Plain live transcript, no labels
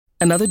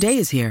Another day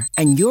is here,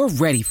 and you're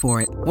ready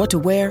for it. What to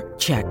wear?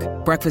 Check.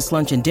 Breakfast,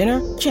 lunch, and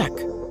dinner? Check.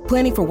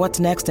 Planning for what's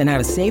next and how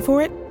to save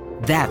for it?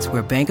 That's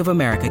where Bank of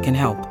America can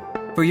help.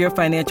 For your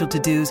financial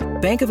to-dos,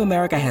 Bank of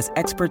America has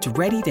experts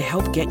ready to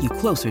help get you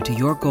closer to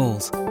your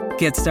goals.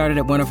 Get started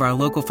at one of our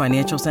local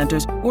financial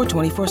centers or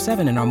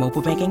 24/7 in our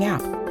mobile banking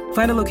app.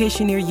 Find a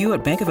location near you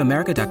at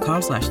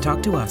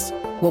bankofamerica.com/talktous.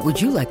 What would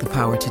you like the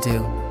power to do?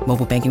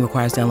 Mobile banking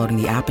requires downloading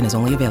the app and is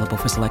only available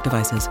for select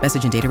devices.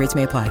 Message and data rates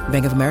may apply.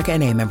 Bank of America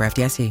N.A., member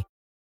FDIC.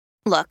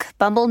 Look,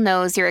 Bumble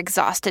knows you're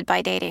exhausted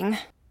by dating.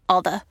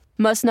 All the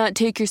must not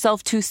take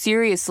yourself too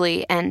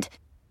seriously and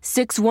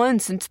 6'1"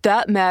 since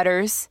that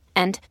matters.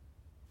 And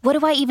what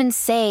do I even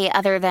say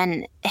other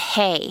than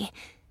hey?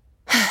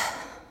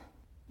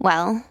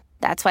 Well,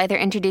 that's why they're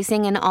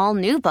introducing an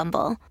all-new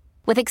Bumble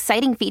with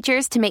exciting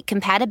features to make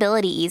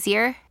compatibility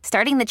easier,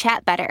 starting the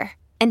chat better,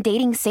 and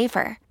dating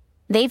safer.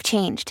 They've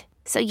changed,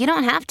 so you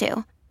don't have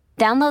to.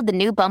 Download the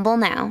new Bumble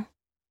now.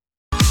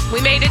 We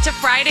made it to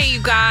Friday,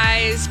 you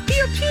guys.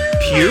 Pew, pew.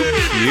 Pew,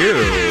 pew.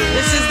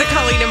 This is the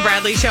Colleen and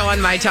Bradley Show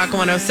on My Talk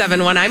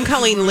 1071. I'm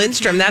Colleen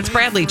Lindstrom. That's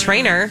Bradley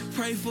Trainer.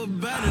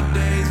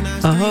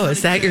 Oh,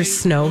 is that your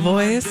snow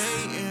voice?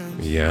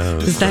 Yeah.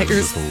 Is that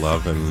your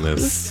loving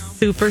this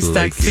super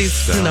sexy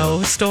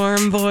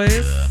snowstorm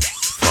voice?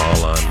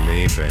 Fall on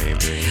me,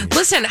 baby.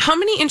 Listen, how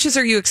many inches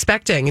are you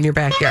expecting in your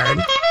backyard?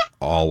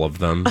 All of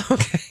them.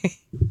 Okay.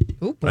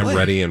 Ooh, I'm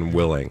ready and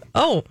willing.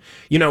 Oh.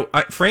 You know,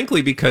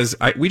 frankly, because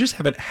we just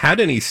haven't had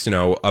any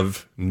snow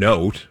of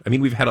note. I mean,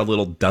 we've had a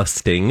little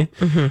dusting,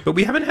 but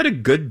we haven't had a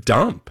good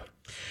dump.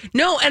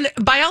 No, and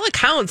by all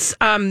accounts,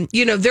 Holly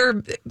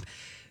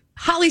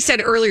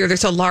said earlier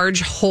there's a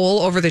large hole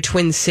over the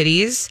Twin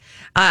Cities,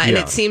 and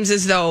it seems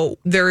as though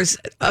there's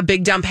a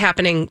big dump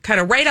happening kind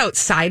of right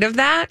outside of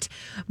that.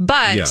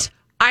 But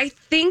I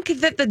think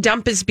that the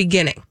dump is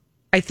beginning.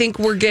 I think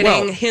we're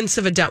getting hints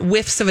of a dump,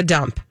 whiffs of a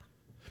dump.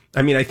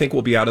 I mean, I think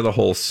we'll be out of the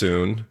hole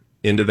soon,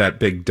 into that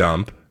big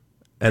dump,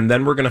 and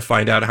then we're going to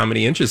find out how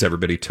many inches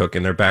everybody took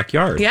in their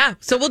backyard. Yeah,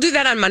 so we'll do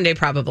that on Monday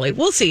probably.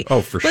 We'll see.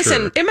 Oh, for sure.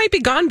 Listen, it might be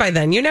gone by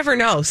then. You never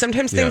know.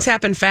 Sometimes things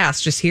happen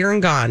fast, just here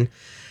and gone.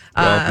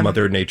 Well,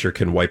 Mother Nature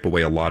can wipe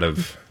away a lot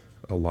of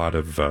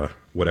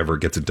whatever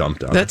gets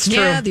dumped out. That's true.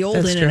 Yeah, the old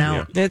in and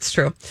out. Yeah. It's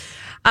true.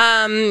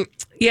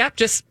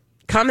 Just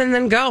come and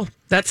then go.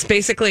 That's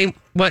basically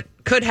what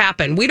could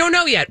happen. We don't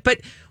know yet,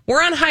 but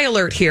we're on high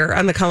alert here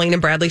on the Colleen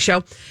and Bradley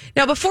Show.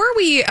 Now, before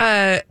we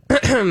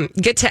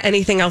get to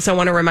anything else, I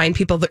want to remind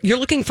people that you're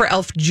looking for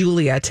Elf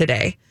Julia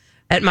today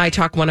at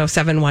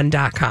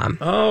mytalk1071.com.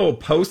 Oh,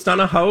 post on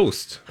a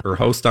host or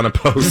host on a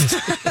post.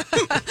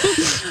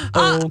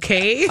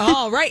 Okay.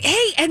 All right.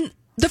 Hey, and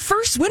the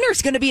first winner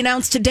is going to be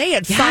announced today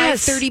at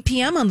 5:30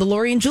 p.m. on the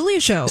Lori and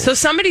Julia Show. So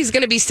somebody's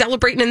going to be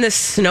celebrating in this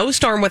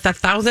snowstorm with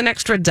 $1,000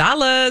 extra.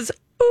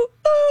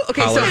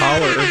 Okay,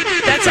 Holler.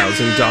 That's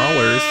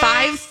 $1,000.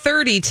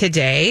 5:30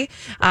 today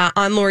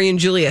on Lori and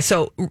Julia.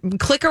 So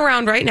click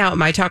around right now at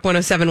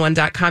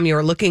mytalk1071.com. You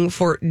are looking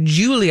for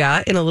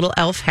Julia in a little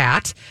elf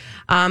hat.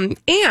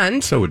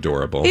 And so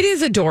adorable. It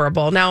is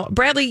adorable. Now,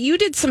 Bradley, you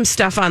did some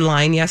stuff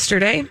online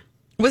yesterday.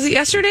 Was it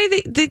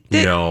yesterday?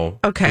 No.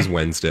 Okay. It was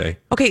Wednesday.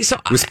 Okay, so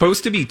it was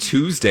supposed to be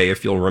Tuesday,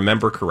 if you'll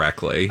remember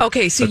correctly.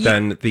 Okay, so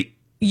then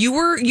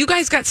you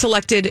guys got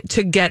selected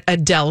to get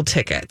Adele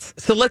tickets.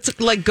 So let's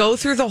go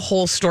through the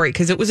whole story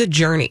because it was a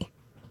journey.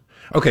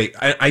 Okay,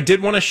 I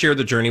did want to share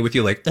the journey with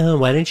you. Like, oh,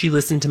 why didn't you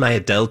listen to my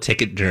Adele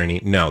ticket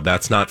journey? No,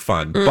 that's not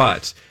fun.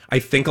 But I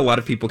think a lot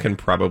of people can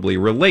probably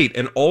relate.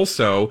 And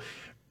also,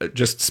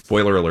 just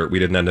spoiler alert, we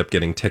didn't end up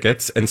getting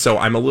tickets. And so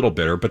I'm a little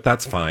bitter, but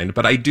that's fine.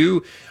 But I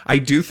do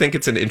think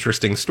it's an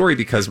interesting story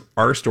because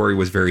our story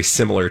was very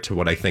similar to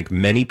what I think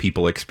many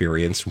people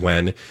experienced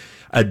when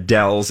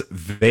Adele's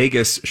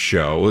Vegas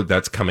show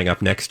that's coming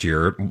up next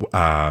year,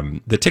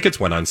 the tickets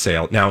went on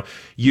sale. Now,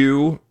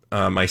 you,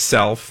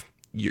 myself,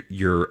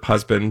 your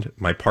husband,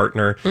 my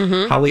partner,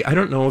 Holly, I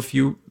don't know if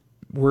you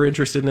were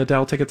interested in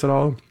Adele tickets at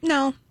all.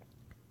 No.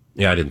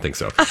 Yeah, I didn't think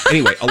so.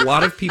 Anyway, a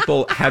lot of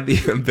people had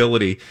the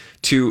ability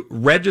to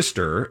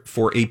register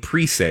for a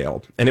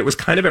pre-sale, and it was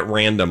kind of at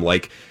random,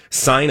 like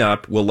sign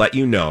up, we'll let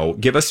you know,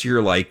 give us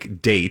your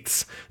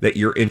dates that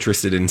you're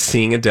interested in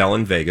seeing Adele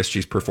in Vegas.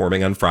 She's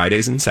performing on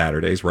Fridays and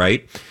Saturdays,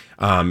 right?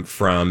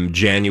 From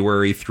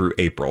January through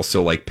April.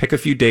 So pick a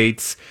few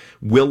dates.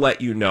 We'll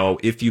let you know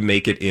if you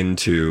make it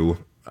into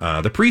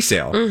the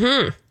pre-sale.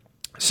 Mm-hmm.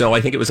 So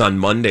I think it was on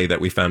Monday that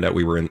we found out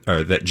we were in,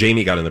 or that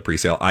Jamie got in the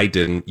pre-sale. I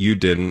didn't. You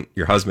didn't.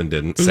 Your husband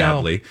didn't,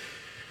 sadly.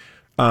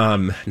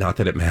 No. Not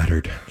that it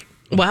mattered.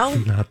 Well.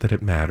 Not that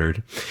it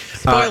mattered.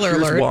 Spoiler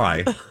alert. Here's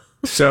why.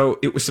 So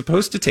it was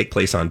supposed to take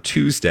place on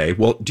Tuesday.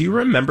 Well, do you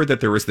remember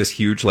that there was this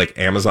huge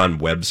Amazon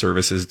Web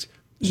Services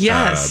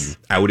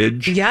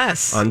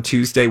outage on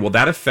Tuesday? Well,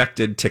 that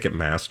affected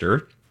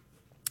Ticketmaster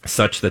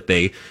such that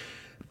they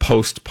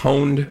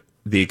postponed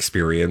the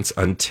experience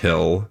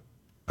until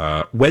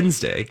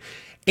Wednesday.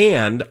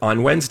 And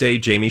on Wednesday,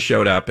 Jamie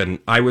showed up and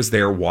I was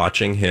there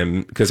watching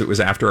him because it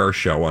was after our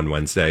show on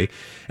Wednesday.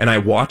 And I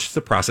watched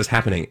the process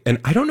happening. And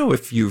I don't know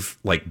if you've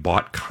like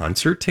bought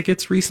concert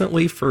tickets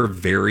recently for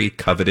very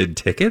coveted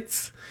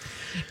tickets.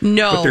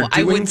 No,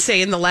 I would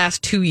say in the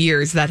last 2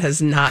 years that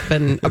has not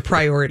been a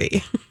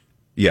priority.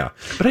 Yeah.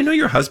 But I know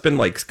your husband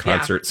likes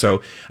concerts. Yeah.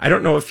 So I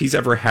don't know if he's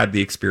ever had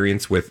the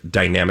experience with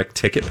dynamic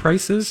ticket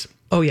prices.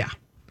 Oh, yeah.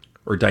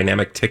 Or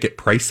dynamic ticket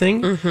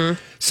pricing. Mm-hmm.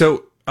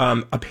 So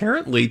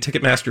apparently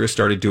Ticketmaster has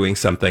started doing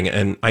something,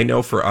 and I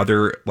know for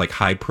other like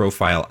high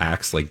profile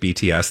acts like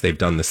BTS, they've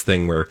done this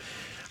thing where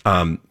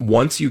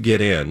once you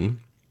get in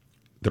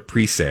the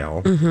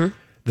pre-sale,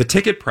 the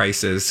ticket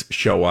prices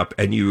show up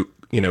and you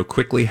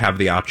quickly have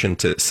the option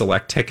to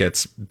select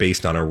tickets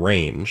based on a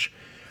range.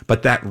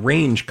 But that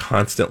range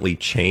constantly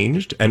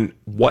changed, and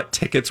what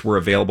tickets were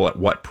available at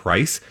what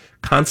price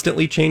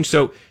constantly changed.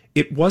 So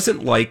it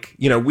wasn't like,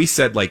 we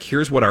said like,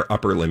 here's what our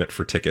upper limit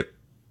for ticket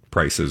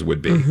prices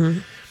would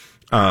be.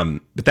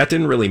 But that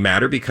didn't really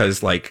matter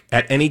because like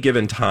at any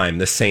given time,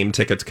 the same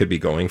tickets could be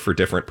going for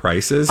different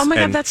prices. Oh my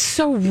God, that's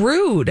so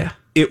rude.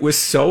 It was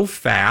so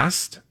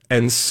fast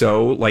and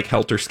so like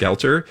helter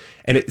skelter.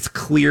 And it's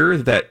clear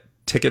that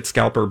ticket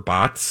scalper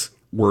bots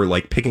were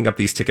like picking up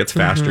these tickets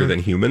faster than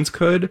humans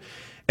could.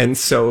 And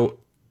so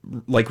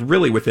like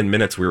really within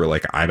minutes, we were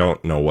like, I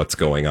don't know what's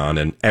going on.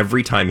 And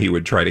every time he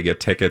would try to get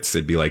tickets,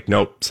 it'd be like,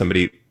 nope,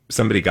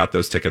 somebody got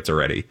those tickets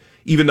already,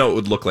 even though it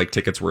would look like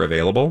tickets were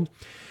available.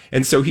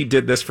 And so he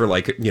did this for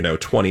like,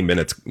 20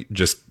 minutes,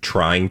 just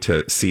trying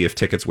to see if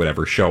tickets would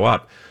ever show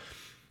up.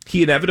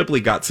 He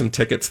inevitably got some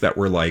tickets that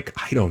were like,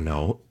 I don't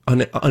know,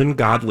 an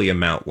ungodly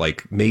amount,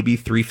 like maybe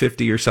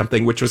 $350 or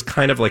something, which was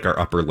kind of like our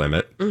upper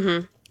limit.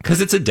 Because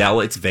it's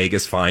Adele, it's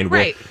Vegas, fine.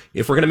 Right. Well,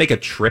 if we're going to make a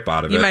trip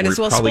out of you it, might as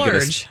well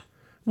splurge.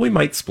 We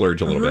might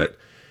splurge a little bit.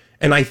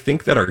 And I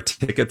think that our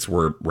tickets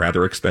were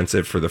rather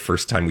expensive for the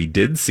first time we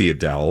did see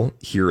Adele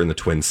here in the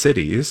Twin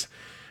Cities.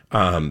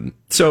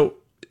 So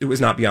it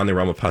was not beyond the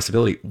realm of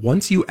possibility.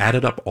 Once you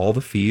added up all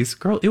the fees,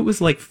 girl, it was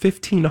like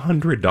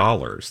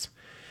 $1,500.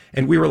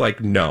 And we were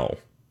like, no.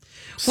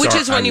 Which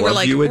is when you were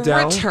like,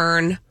 Adele.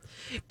 Return.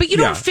 But you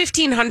don't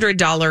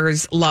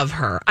 $1,500 love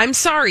her. I'm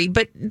sorry,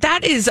 but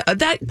that is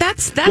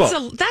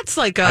that's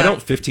like a. I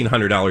don't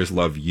 $1,500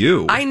 love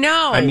you. I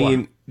know. I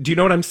mean, do you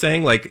know what I'm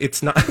saying? Like,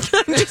 it's not.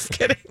 I'm just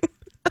kidding.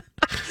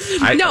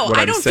 I don't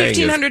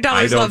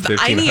 $1,500 love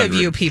any of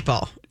you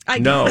people. I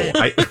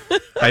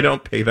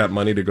don't pay that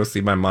money to go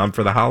see my mom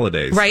for the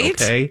holidays. Right.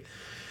 Okay.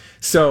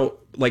 So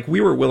like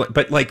we were willing,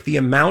 but like the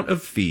amount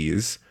of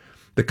fees,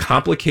 the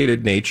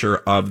complicated nature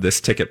of this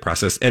ticket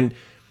process, and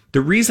the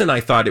reason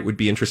I thought it would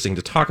be interesting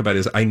to talk about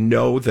is I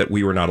know that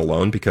we were not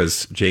alone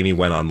because Jamie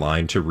went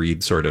online to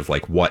read sort of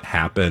like what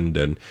happened,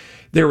 and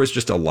there was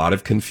just a lot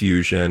of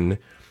confusion,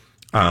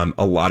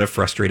 a lot of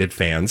frustrated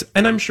fans,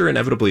 and I'm sure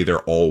inevitably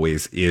there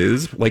always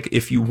is, like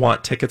if you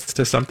want tickets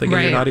to something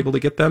and you're not able to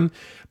get them.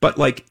 But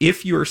like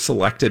if you're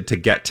selected to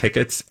get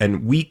tickets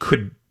and we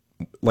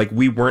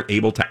weren't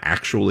able to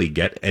actually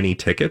get any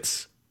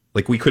tickets,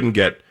 like we couldn't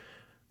get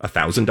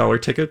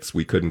 $1,000 tickets,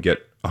 we couldn't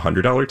get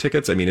 $100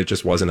 tickets. I mean, it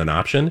just wasn't an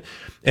option.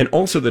 And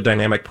also the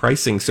dynamic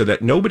pricing so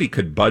that nobody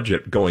could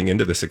budget going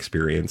into this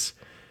experience.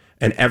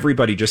 And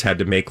everybody just had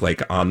to make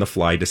like on the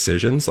fly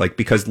decisions, like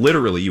because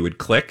literally you would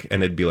click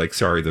and it'd be like,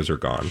 sorry, those are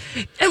gone.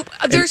 And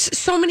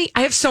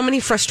I have so many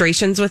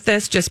frustrations with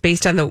this just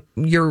based on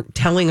your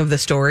telling of the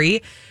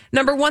story.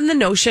 Number one, the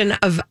notion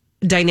of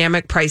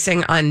dynamic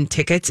pricing on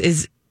tickets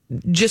is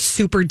just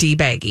super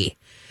D-baggy.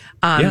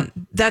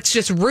 That's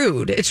just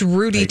rude. It's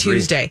Rudy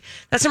Tuesday.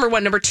 That's number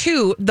one. Number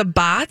two, the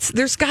bots.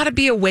 There's got to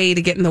be a way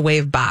to get in the way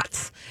of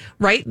bots,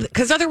 right?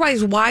 Because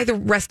otherwise, why the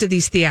rest of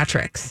these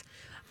theatrics?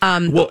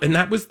 Well, and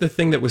that was the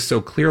thing that was so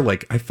clear.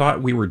 Like, I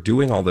thought we were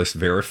doing all this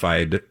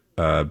verified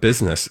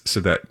business so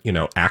that,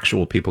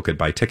 actual people could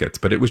buy tickets.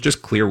 But it was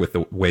just clear with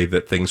the way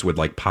that things would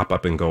like pop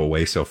up and go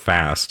away so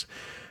fast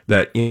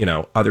that,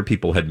 other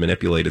people had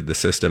manipulated the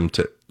system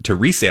to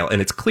resale.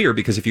 And it's clear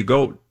because if you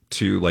go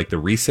to like the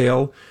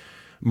resale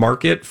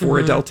market for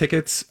Adele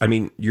tickets, I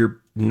mean,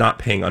 you're not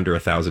paying under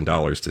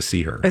 $1,000 to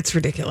see her. It's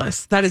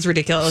ridiculous. That is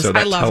ridiculous. So that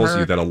I love tells her,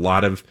 you that a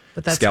lot of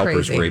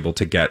scalpers crazy. were able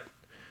to get,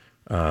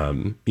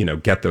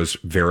 get those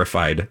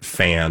verified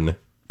fan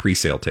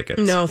pre-sale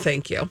tickets. No,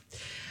 thank you.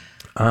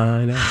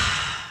 I know.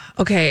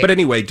 Okay. But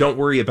anyway, don't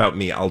worry about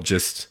me. I'll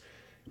just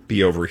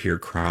be over here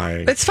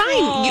crying. It's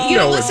fine.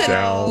 You listen,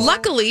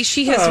 luckily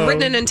she has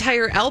written an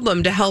entire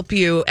album to help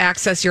you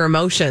access your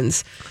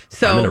emotions.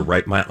 So I'm going to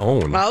write my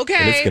own. Okay.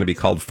 And it's going to be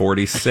called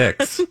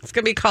 46. It's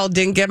going to be called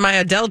Didn't Get My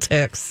Adele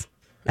Ticks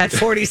at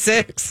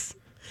 46.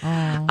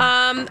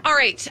 All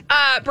right.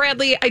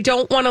 Bradley, I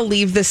don't want to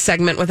leave this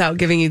segment without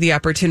giving you the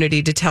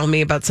opportunity to tell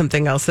me about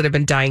something else that I've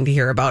been dying to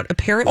hear about.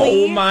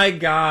 Apparently, oh my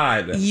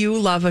God, you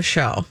love a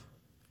show.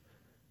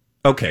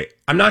 Okay,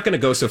 I'm not going to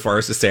go so far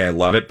as to say I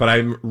love it, but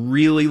I'm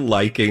really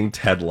liking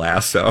Ted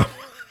Lasso.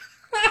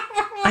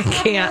 I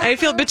can't. I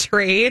feel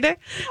betrayed.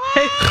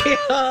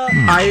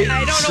 I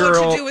don't know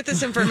what to do with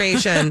this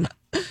information.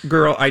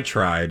 Girl, I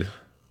tried.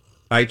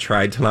 I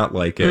tried to not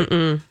like it.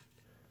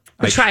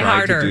 I Try tried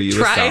harder. to do you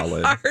Try a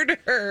solid.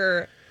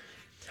 harder.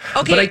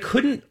 Okay. But I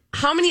couldn't.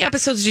 How many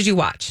episodes did you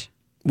watch?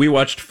 We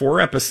watched 4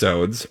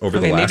 episodes over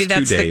the last 2 days.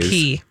 Maybe that's the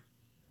key.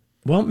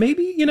 Well,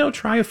 maybe,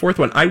 try a 4th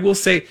one. I will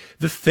say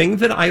the thing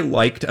that I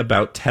liked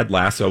about Ted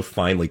Lasso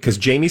finally, because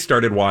Jamie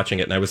started watching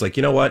it and I was like,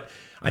 you know what?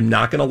 I'm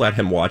not going to let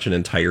him watch an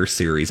entire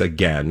series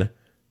again,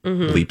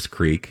 Bleeps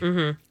Creek,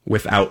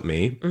 without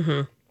me.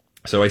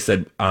 So I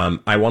said,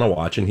 I want to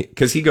watch. And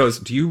because he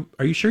goes,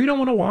 are you sure you don't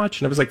want to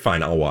watch? And I was like,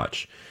 fine, I'll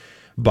watch.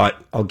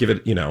 But I'll give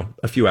it,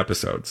 a few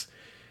episodes.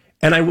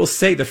 And I will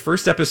say the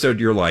first episode,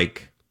 you're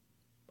like,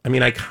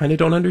 I kind of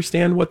don't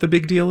understand what the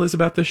big deal is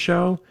about this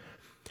show.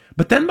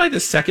 But then by the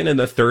second and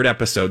the third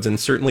episodes, and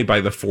certainly by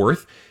the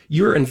fourth,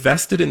 you're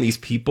invested in these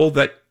people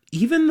that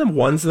even the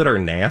ones that are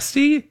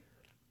nasty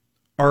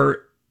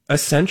are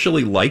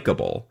essentially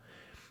likable.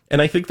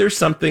 And I think there's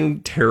something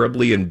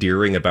terribly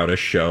endearing about a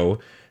show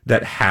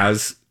that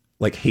has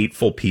like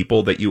hateful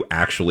people that you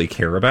actually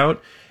care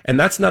about. And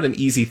that's not an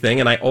easy thing.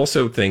 And I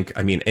also think,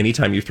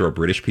 anytime you throw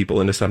British people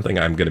into something,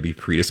 I'm going to be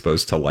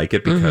predisposed to like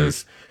it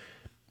because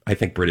I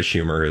think British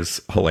humor is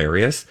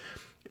hilarious.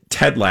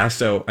 Ted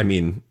Lasso,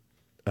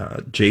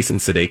 Jason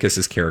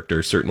Sudeikis'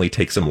 character certainly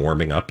takes some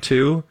warming up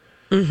to,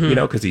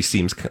 because he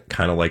seems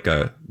kind of like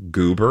a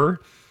goober.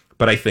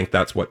 But I think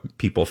that's what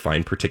people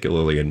find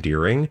particularly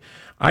endearing.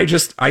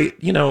 It's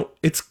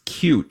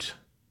cute.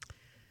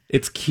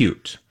 It's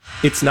cute.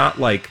 It's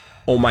not like,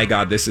 oh my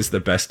God, this is the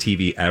best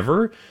TV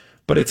ever.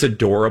 But it's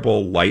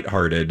adorable,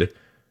 lighthearted,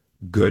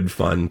 good,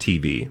 fun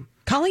TV.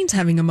 Colleen's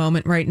having a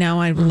moment right now.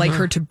 I would like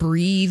her to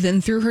breathe in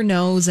through her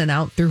nose and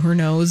out through her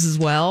nose as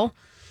well.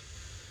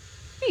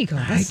 There you go.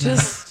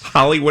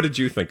 Holly, what did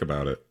you think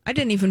about it? I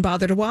didn't even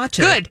bother to watch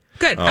it.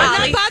 Good. Oh,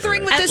 I'm not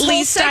bothering with At this whole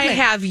least I segment.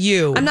 have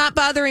you. I'm not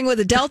bothering with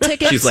Adele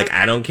tickets. She's like,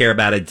 I don't care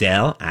about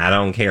Adele. I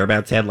don't care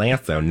about Ted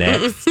Lasso.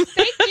 Next.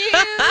 Thank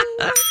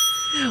you.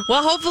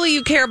 Well, hopefully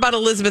you care about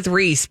Elizabeth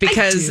Reese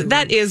because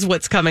that is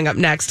what's coming up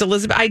next.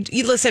 Elizabeth,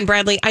 listen,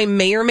 Bradley, I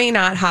may or may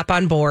not hop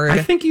on board.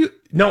 I think,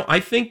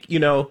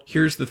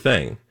 here's the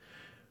thing.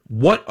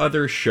 What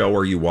other show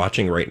are you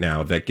watching right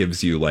now that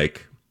gives you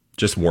like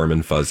just warm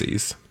and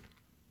fuzzies?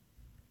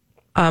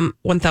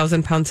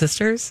 1,000 Pound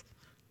Sisters.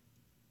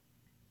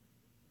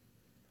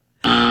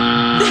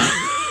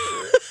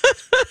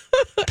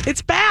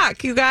 It's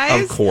back, you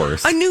guys. Of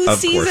course. A new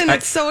season.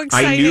 It's so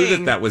exciting. I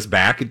knew that was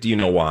back. Do you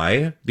know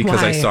why?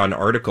 Because I saw an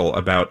article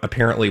about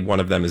apparently one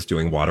of them is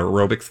doing water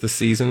aerobics this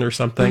season or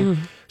something.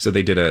 So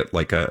they did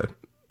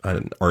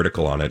an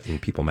article on it in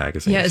People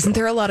magazine. Yeah, isn't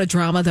there a lot of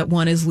drama that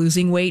one is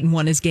losing weight and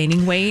one is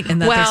gaining weight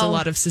and that there's a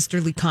lot of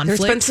sisterly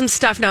conflict? There's been some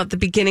stuff now at the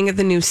beginning of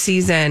the new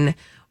season.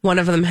 One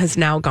of them has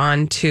now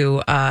gone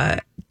to,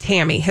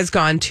 Tammy has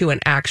gone to an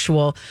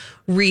actual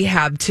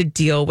rehab to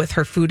deal with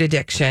her food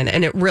addiction.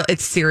 And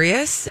it's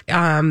serious.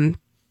 You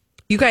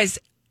guys,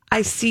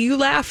 I see you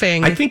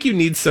laughing. I think you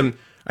need some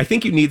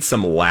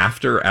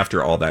laughter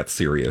after all that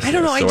seriousness. I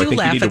don't know. I think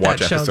you need to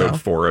watch show,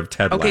 episode 4 of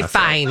Ted Lasso. Okay,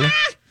 fine.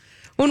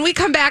 When we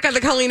come back on the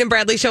Colleen and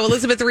Bradley Show,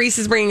 Elizabeth Reese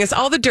is bringing us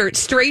all the dirt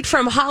straight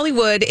from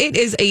Hollywood. It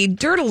is a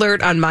Dirt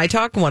Alert on My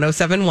Talk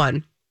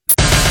 107.1.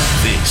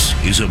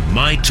 This is a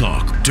My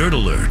Talk Dirt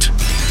Alert.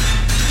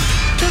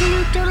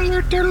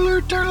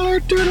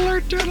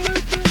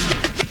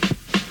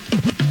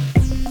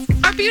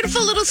 Our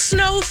beautiful little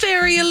snow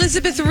fairy,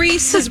 Elizabeth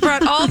Reese, has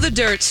brought all the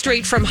dirt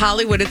straight from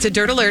Hollywood. It's a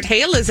Dirt Alert.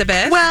 Hey,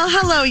 Elizabeth. Well,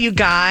 hello, you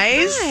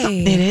guys. Hi.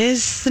 It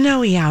is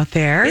snowy out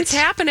there. It's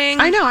happening.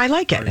 I know. I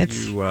like it. Are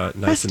you nice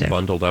festive. and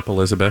bundled up,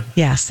 Elizabeth?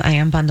 Yes, I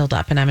am bundled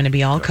up, and I'm going to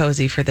be all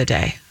cozy for the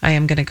day. I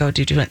am going to go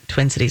do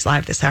Twin Cities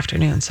Live this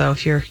afternoon. So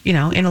if you're,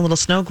 in a little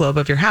snow globe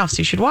of your house,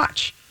 you should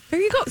watch.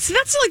 There you go. See,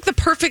 that's like the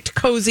perfect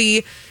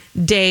cozy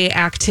day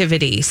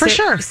activity. For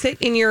sure.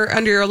 Sit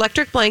under your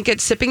electric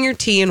blanket, sipping your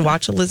tea, and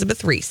watch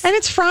Elizabeth Reese. And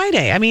it's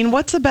Friday. I mean,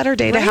 what's a better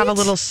day to have a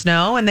little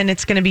snow? And then you're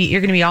going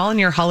to be all in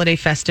your holiday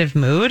festive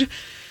mood.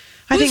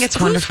 I think it's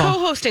wonderful. Who's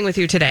co-hosting with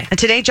you today? And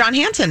today, John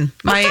Hansen,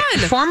 my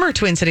fun. former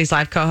Twin Cities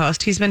Live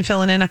co-host. He's been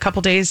filling in a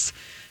couple days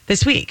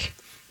this week.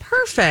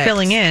 Perfect.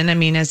 Filling in,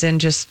 as in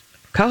just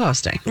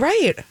co-hosting.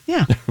 Right.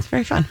 Yeah, it's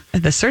very fun.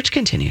 The search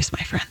continues, my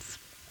friends.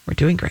 We're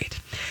doing great.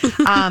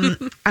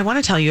 I want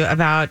to tell you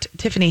about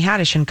Tiffany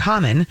Haddish and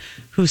Common,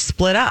 who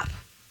split up.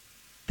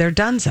 They're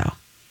donezo.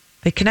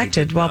 They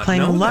connected while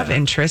playing love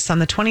interests on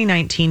the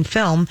 2019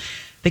 film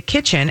The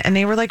Kitchen, and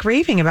they were like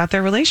raving about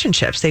their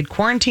relationships. They'd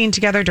quarantined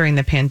together during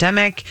the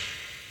pandemic,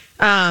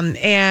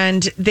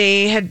 and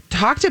they had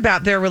talked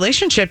about their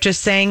relationship,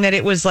 just saying that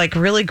it was like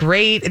really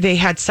great. They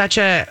had such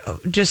a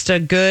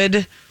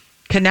good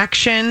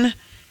connection,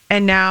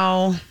 and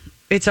now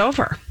it's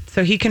over.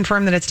 So he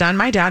confirmed that it's done.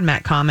 My dad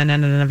met Common at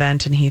an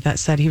event, and he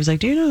said, he was like,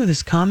 do you know who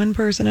this Common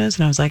person is?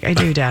 And I was like, I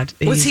do, Dad.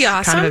 Was he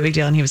awesome? Kind of a big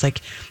deal. And he was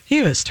like,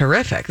 he was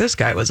terrific. This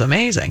guy was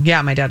amazing.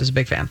 Yeah, my dad is a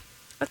big fan.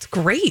 That's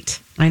great.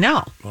 I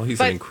know. Well,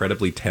 he's an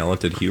incredibly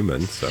talented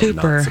human, so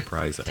super not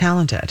surprising.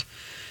 Talented.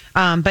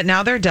 But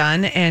now they're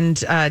done. And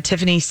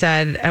Tiffany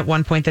said at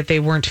one point that they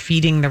weren't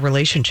feeding the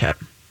relationship.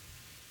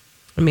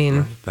 I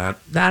mean,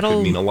 that'll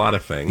could mean a lot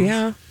of things.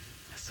 Yeah.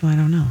 So I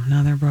don't know.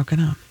 Now they're broken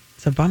up.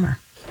 It's a bummer.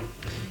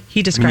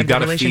 He described the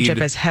relationship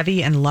as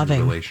heavy and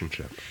loving.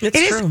 Relationship.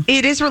 It's true.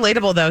 It is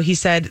relatable, though. He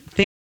said,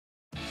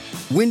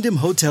 Wyndham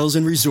Hotels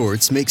and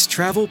Resorts makes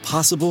travel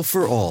possible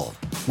for all.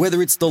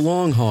 Whether it's the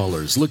long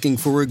haulers looking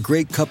for a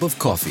great cup of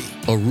coffee,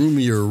 a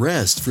roomier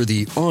rest for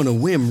the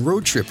on-a-whim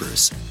road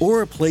trippers,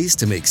 or a place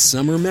to make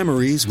summer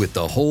memories with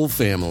the whole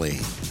family.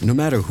 No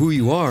matter who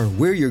you are,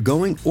 where you're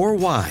going, or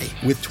why,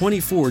 with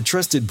 24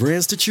 trusted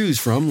brands to choose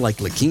from like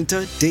La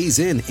Quinta, Days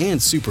Inn,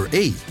 and Super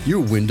 8,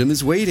 your Wyndham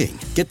is waiting.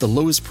 Get the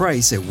lowest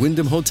price at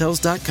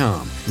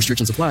WyndhamHotels.com.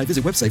 Restrictions apply.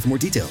 Visit website for more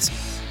details.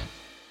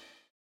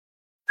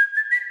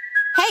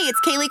 Hey,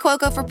 it's Kaylee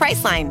Cuoco for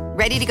Priceline.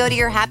 Ready to go to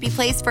your happy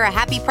place for a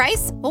happy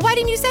price? Well, why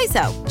didn't you say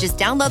so? Just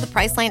download the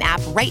Priceline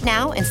app right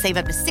now and save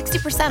up to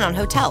 60% on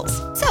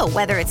hotels. So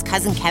whether it's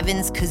Cousin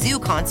Kevin's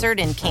Kazoo Concert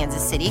in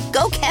Kansas City,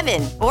 go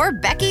Kevin, or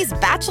Becky's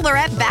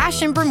Bachelorette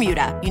Bash in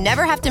Bermuda, you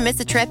never have to miss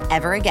a trip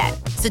ever again.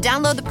 So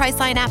download the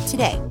Priceline app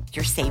today.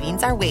 Your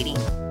savings are waiting.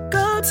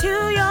 Go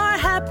to your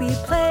happy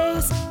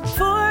place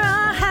for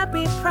a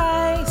happy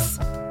price.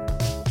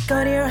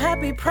 Go to your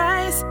happy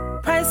price,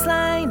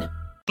 Priceline.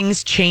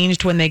 things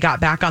changed when they got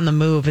back on the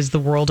move as the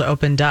world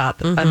opened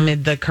up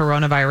amid the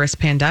coronavirus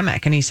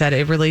pandemic. And he said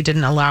it really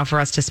didn't allow for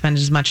us to spend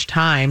as much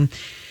time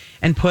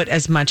and put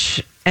as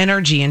much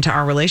energy into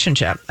our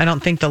relationship. I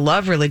don't think the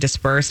love really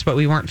dispersed, but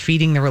we weren't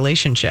feeding the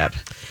relationship.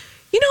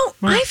 You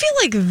know, I feel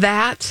like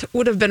that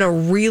would have been a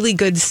really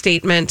good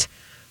statement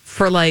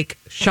for like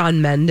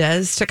Shawn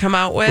Mendes to come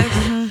out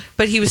with,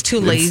 but he was too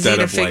lazy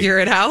to figure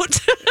it out.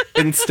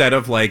 Instead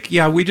of like,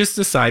 yeah, we just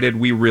decided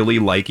we really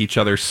like each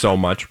other so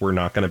much we're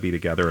not going to be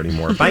together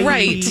anymore. Bye.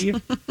 Right.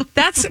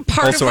 That's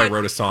part also, of I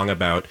wrote a song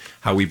about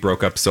how we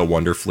broke up so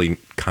wonderfully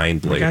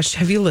kindly. Oh my gosh,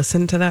 have you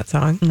listened to that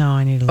song? No,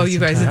 I need to listen you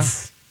guys, to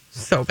it's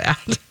so bad.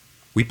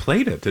 We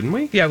played it, didn't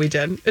we? Yeah, we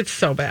did. It's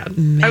so bad.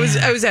 Man. I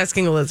was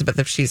asking Elizabeth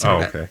if she's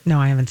heard okay. it. No,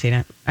 I haven't seen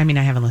it. I mean,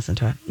 I haven't listened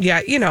to it. Yeah,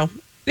 you know,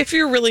 if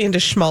you're really into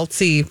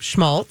schmaltzy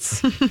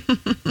schmaltz,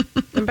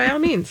 then by all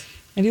means.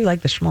 I do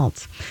like the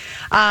schmaltz.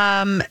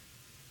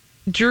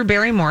 Drew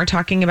Barrymore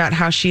talking about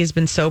how she has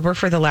been sober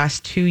for the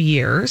last 2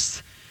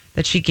 years,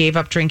 that she gave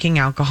up drinking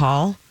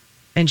alcohol,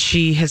 and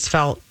she has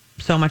felt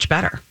so much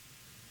better.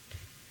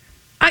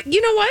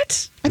 You know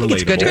what? I think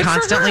it's good to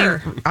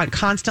Good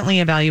constantly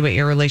evaluate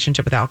your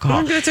relationship with alcohol.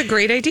 I think that's a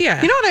great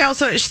idea. You know what? I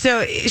also,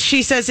 so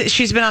she says that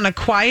she's been on a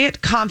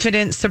quiet,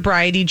 confident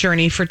sobriety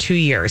journey for 2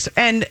 years.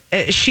 And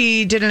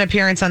she did an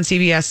appearance on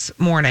CBS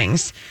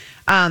Mornings.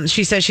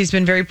 She says she's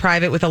been very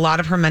private with a lot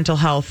of her mental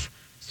health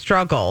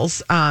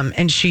struggles.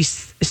 And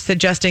she's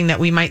suggesting that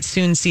we might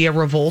soon see a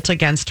revolt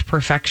against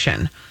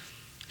perfection.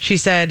 She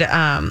said,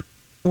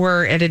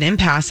 we're at an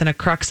impasse and a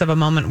crux of a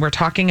moment. We're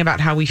talking about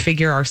how we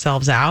figure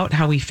ourselves out,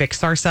 how we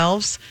fix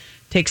ourselves.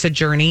 Takes a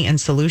journey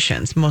and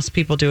solutions. Most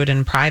people do it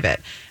in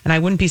private. And I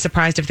wouldn't be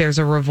surprised if there's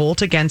a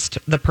revolt against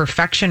the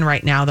perfection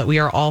right now that we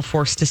are all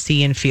forced to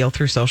see and feel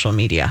through social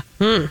media.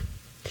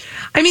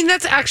 I mean,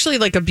 that's actually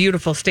like a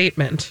beautiful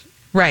statement.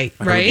 Right.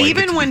 Right. Like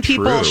even when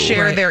people true.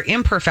 share their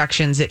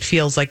imperfections, it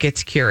feels like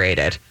it's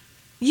curated.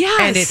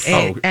 Yes.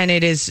 And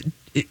it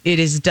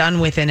is done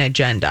with an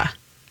agenda.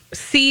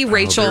 See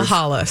Rachel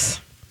Hollis.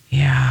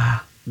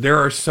 Yeah. There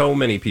are so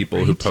many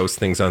people who post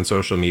things on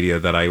social media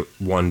that I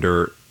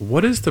wonder,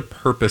 what is the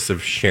purpose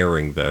of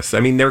sharing this?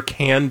 I mean, there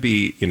can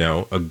be,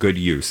 a good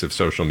use of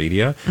social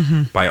media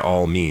by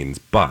all means,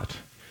 but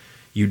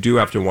you do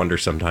have to wonder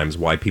sometimes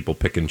why people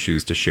pick and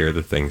choose to share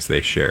the things they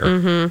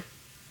share.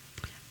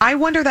 I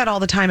wonder that all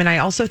the time. And I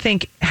also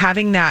think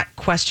having that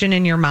question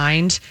in your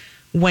mind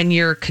when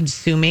you're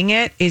consuming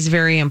it is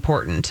very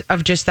important,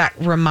 of just that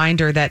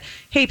reminder that,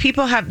 hey,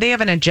 people have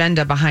an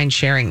agenda behind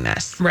sharing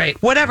this. Right.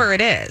 Whatever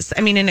it is.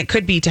 I mean, and it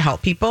could be to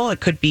help people.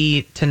 It could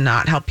be to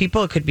not help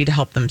people. It could be to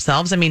help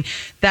themselves. I mean,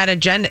 that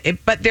agenda,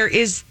 but there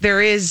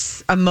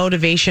is a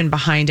motivation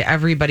behind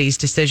everybody's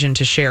decision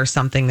to share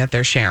something that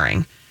they're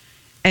sharing.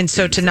 And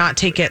so to not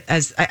take it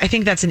as, I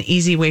think that's an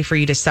easy way for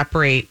you to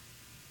separate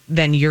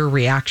than your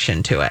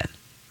reaction to it.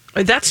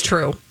 That's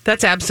true.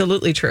 That's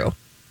absolutely true.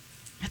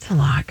 It's a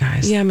lot,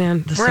 guys. Yeah,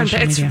 man.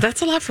 Media.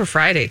 That's a lot for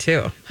Friday,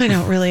 too. I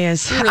know, it really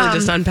is. We really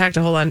just unpacked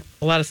a lot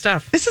of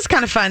stuff. This is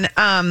kind of fun.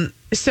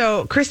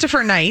 So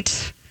Christopher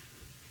Knight,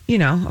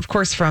 of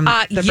course, from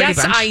the Brady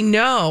Yes, Bunch. I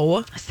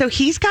know. So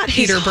he's got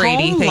Peter his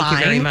Brady, home thank line.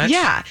 you very much.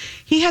 Yeah.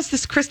 He has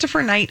this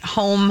Christopher Knight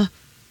home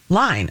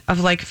line of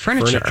like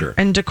furniture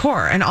and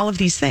decor and all of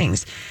these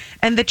things.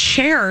 And the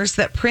chairs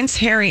that Prince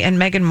Harry and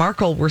Meghan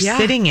Markle were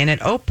sitting in at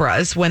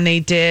Oprah's when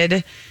they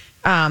did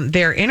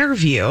their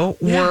interview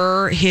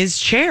were his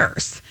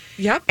chairs.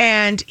 Yep.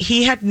 And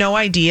he had no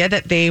idea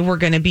that they were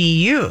going to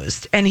be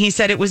used. And he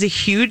said it was a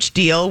huge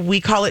deal.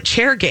 We call it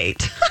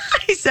Chairgate.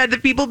 He said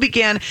that people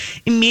began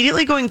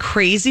immediately going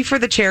crazy for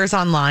the chairs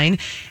online,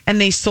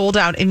 and they sold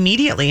out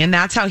immediately. And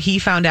that's how he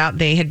found out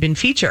they had been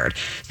featured.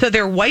 So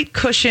they're white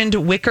cushioned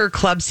wicker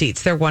club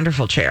seats. They're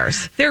wonderful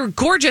chairs. They're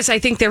gorgeous. I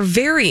think they're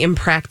very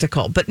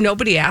impractical, but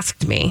nobody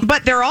asked me.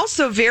 But they're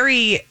also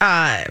very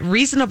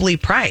reasonably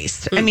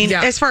priced. I mean,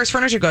 as far as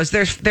furniture goes,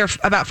 they're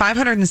about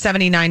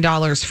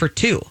 $579 for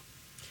two.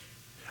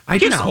 I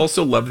just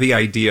also love the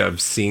idea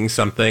of seeing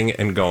something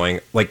and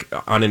going, like,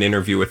 on an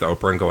interview with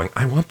Oprah and going,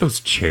 I want those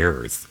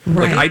chairs.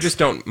 Right. Like, I just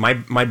don't, my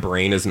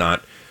brain is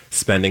not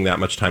spending that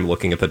much time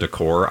looking at the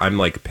decor. I'm,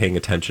 like, paying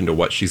attention to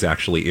what she's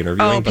actually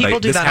interviewing. Oh, people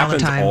do that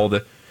all the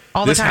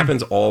time. This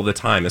happens all the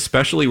time,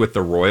 especially with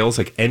the Royals.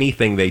 Like,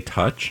 anything they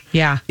touch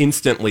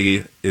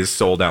instantly is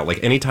sold out.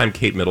 Like, anytime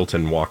Kate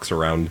Middleton walks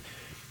around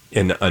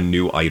in a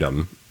new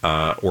item,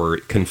 or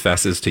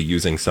confesses to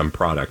using some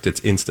product,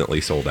 it's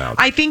instantly sold out.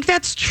 I think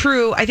that's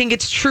true. I think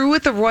it's true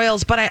with the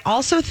Royals, but I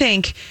also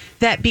think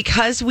that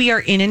because we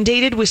are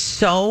inundated with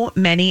so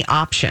many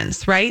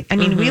options, right? I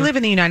mean, we live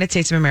in the United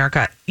States of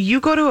America. You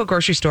go to a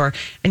grocery store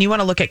and you want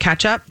to look at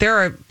ketchup, there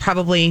are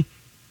probably,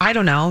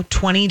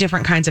 20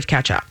 different kinds of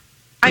ketchup.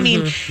 I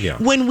mean,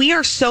 when we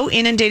are so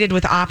inundated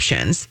with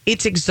options,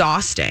 it's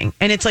exhausting.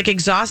 And it's like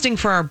exhausting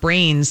for our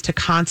brains to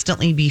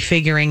constantly be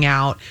figuring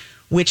out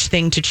which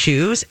thing to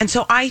choose. And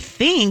so I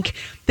think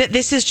that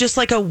this is just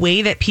like a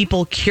way that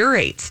people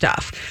curate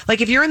stuff.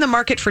 Like if you're in the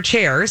market for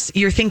chairs,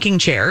 you're thinking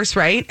chairs,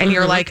 right? And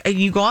you're like,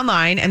 you go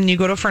online and you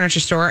go to a furniture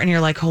store and you're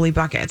like, holy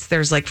buckets,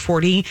 there's like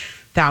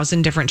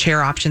 40,000 different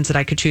chair options that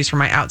I could choose for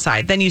my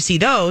outside. Then you see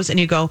those and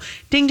you go,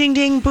 ding, ding,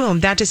 ding, boom,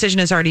 that decision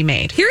is already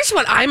made. Here's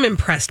what I'm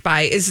impressed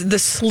by is the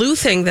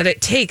sleuthing that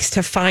it takes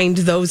to find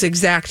those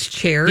exact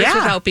chairs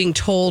without being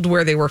told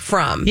where they were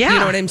from. Yeah. You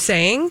know what I'm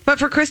saying? But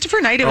for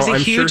Christopher Knight, it was a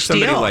huge sure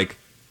somebody deal.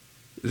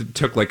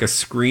 Took like a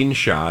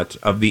screenshot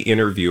of the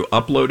interview,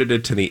 uploaded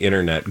it to the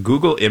internet,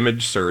 Google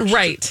image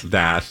searched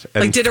that,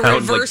 and did a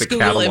found, reverse the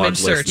Google catalog image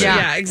search. listing.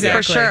 Yeah,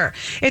 exactly. For sure.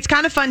 It's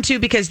kind of fun too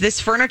because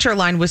this furniture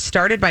line was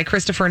started by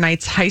Christopher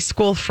Knight's high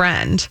school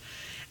friend.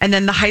 And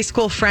then the high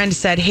school friend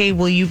said, hey,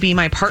 will you be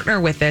my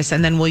partner with this?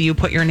 And then will you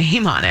put your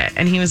name on it?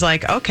 And he was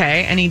like,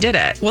 okay. And he did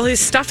it. Well,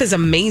 his stuff is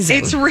amazing.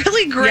 It's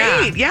really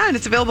great. Yeah. And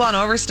it's available on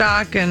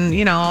Overstock and,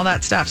 all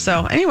that stuff.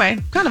 So anyway,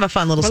 kind of a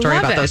fun little story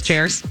about those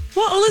chairs.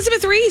 Well,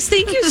 Elizabeth Reese,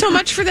 thank you so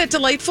much for that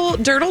delightful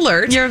Dirt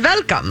Alert. You're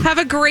welcome. Have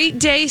a great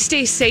day.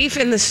 Stay safe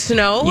in the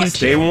snow.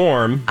 Stay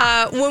warm.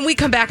 When we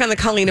come back on the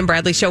Colleen and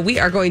Bradley Show, we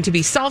are going to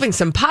be solving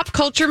some pop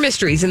culture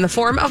mysteries in the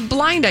form of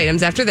blind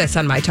items after this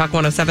on My Talk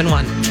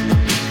 1071.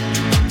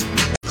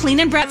 Colleen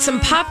and Brad,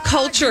 some pop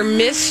culture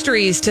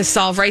mysteries to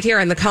solve right here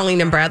on the Colleen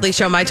and Bradley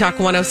Show, My Talk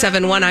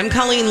 1071. I'm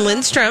Colleen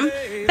Lindstrom.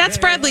 That's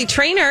Bradley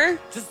Trainer.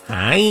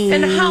 Hi.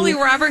 And Holly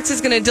Roberts is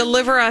going to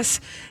deliver us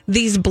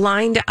these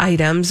blind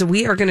items.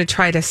 We are going to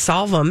try to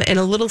solve them in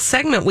a little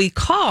segment we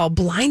call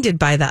Blinded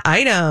by the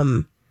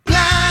Item.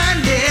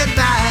 Blinded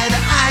by the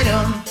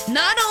item.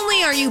 Not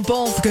only are you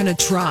both going to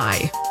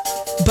try,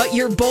 but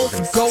you're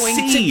both going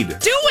to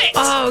do it.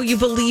 Oh, you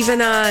believe in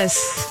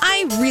us.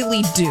 I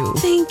really do.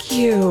 Thank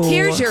you.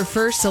 Here's your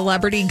first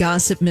celebrity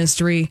gossip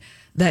mystery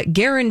that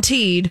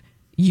guaranteed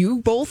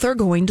you both are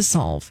going to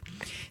solve.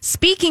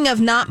 Speaking of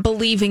not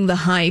believing the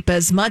hype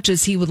as much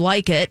as he would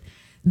like it,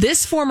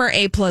 this former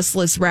A-plus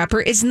list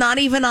rapper is not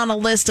even on a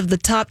list of the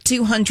top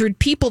 200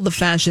 people the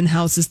fashion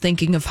house is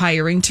thinking of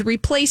hiring to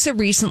replace a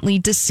recently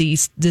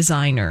deceased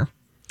designer.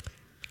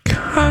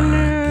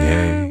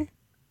 Yay.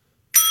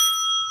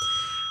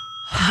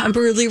 I'm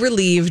really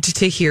relieved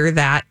to hear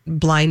that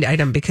blind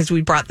item because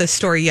we brought this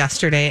story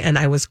yesterday and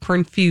I was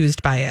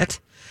confused by it.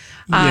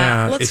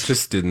 It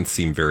just didn't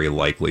seem very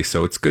likely,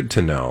 so it's good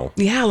to know.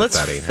 Yeah, let's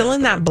fill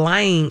in that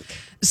blank.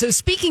 So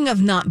speaking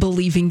of not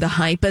believing the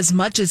hype as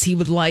much as he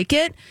would like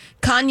it,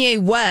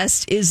 Kanye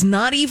West is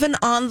not even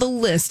on the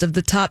list of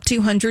the top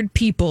 200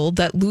 people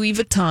that Louis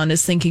Vuitton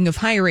is thinking of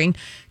hiring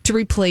to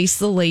replace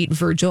the late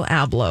Virgil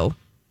Abloh.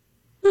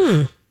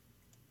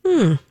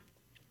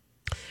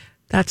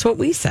 That's what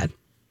we said.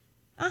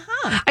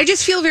 I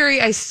just feel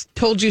I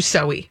told you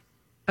so-y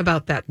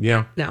about that.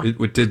 Yeah. No.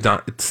 It did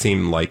not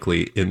seem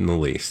likely in the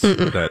least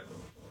that,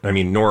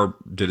 nor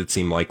did it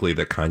seem likely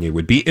that Kanye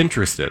would be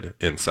interested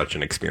in such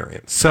an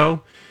experience.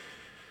 So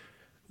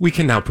we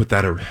can now put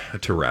that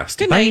to rest.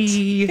 Good night.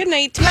 Good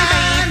night.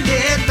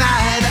 Blinded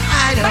by the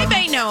item.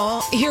 Bye-bye,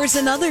 Noel. Here's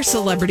another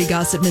celebrity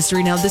gossip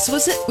mystery. Now, this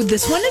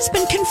one has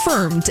been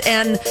confirmed,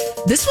 and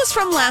this was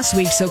from last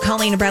week. So,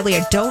 Colleen and Bradley,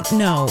 I don't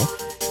know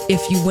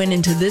if you went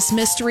into this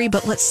mystery,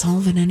 but let's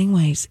solve it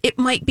anyways. It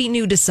might be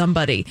new to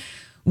somebody.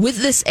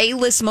 With this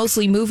A-list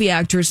mostly movie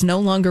actors no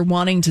longer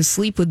wanting to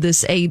sleep with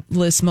this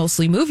A-list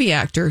mostly movie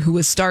actor who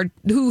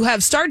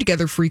have starred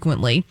together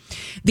frequently,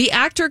 the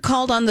actor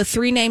called on the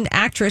three named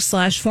actress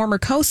 / former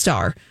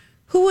co-star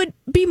who would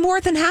be more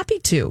than happy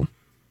to.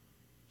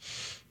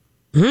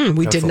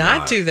 We did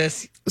not do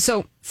this.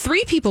 So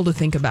 3 people to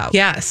think about.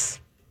 Yes.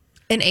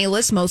 An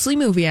A-list mostly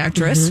movie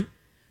actress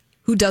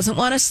who doesn't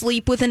want to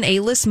sleep with an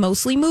A-list,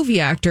 mostly movie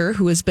actor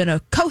who has been a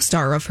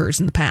co-star of hers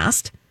in the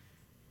past.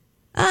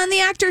 And the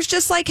actor's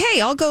just like, hey,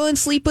 I'll go and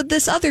sleep with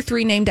this other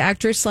 3 named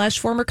actress /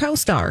 former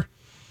co-star.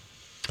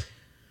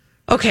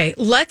 Okay,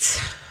 let's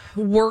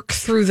work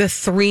through the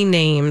 3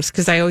 names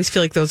because I always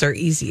feel like those are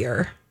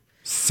easier.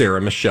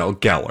 Sarah Michelle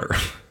Gellar.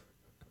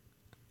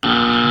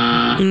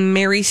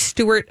 Mary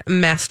Stuart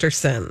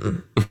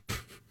Masterson.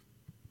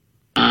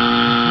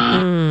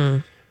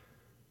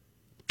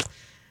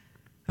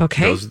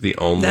 Okay. Those are the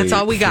only That's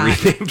all we got.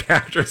 3 named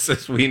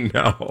actresses we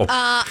know.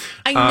 I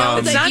know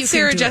It's that not you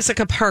Sarah can do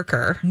Jessica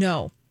Parker. it.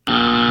 No.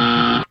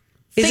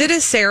 Is it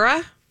a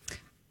Sarah?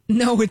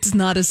 No, it's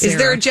not a Sarah. Is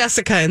there a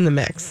Jessica in the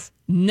mix?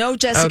 No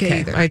Jessica Okay,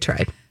 either. I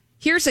tried.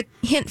 Here's a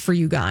hint for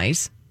you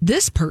guys.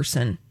 This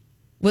person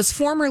was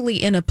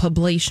formerly in a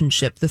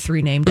publicationship, the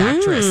 3 named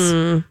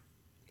actress.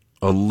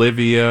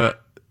 Olivia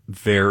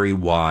Very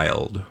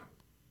Wild.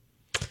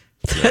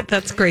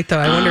 That's great, though.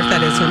 I wonder if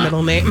that is her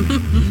middle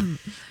name.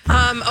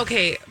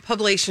 Okay,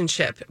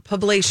 publicationship.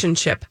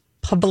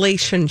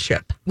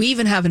 We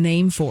even have a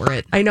name for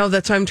it. I know,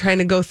 that's why I'm trying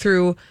to go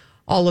through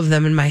all of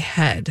them in my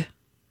head.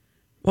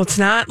 Well, it's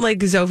not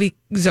like Zoe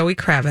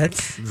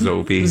Kravitz.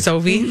 Zoe.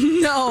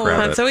 No. Kravitz.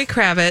 Not Zoe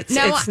Kravitz.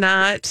 No, it's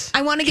not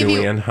I want to give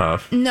Julianne you...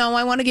 Hough. No,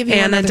 I want to give you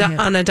Anna another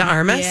hint. Anna de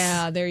Armas.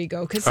 Yeah, there you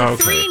go. Because the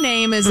Okay. 3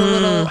 name is a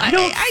little...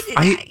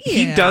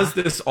 He yeah. does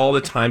this all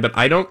the time, but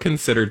I don't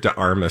consider De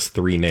Armas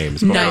 3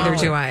 names. Neither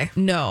do I.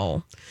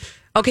 No.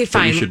 Okay, you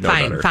fine, should know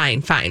better.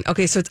 fine.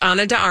 Okay, so it's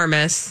Anna de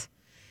Armas.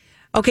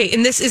 Okay,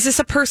 and is this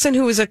a person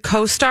who was a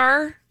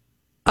co-star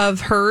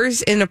of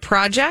hers in a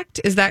project?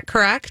 Is that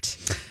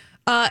correct?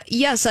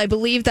 Yes, I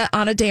believe that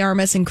Ana de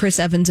Armas and Chris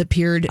Evans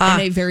appeared in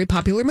a very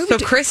popular movie. So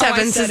Chris I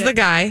Evans said is it. the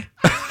guy.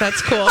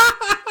 That's cool.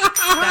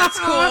 That's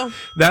cool.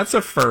 That's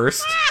a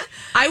first.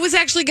 I was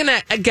actually going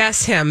to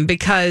guess him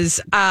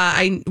because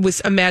I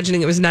was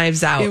imagining it was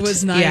Knives Out. It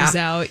was Knives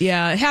Out.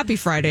 Yeah. Happy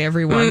Friday,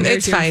 everyone.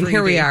 It's fine.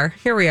 Here we are.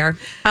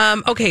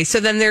 Okay,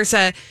 so then there's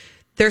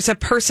a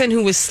person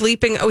who was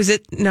sleeping. Oh, is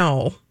it?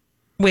 No.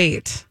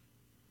 Wait.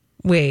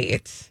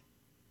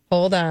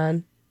 Hold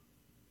on.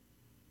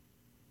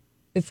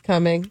 It's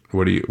coming.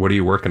 What are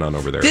you working on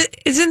over there?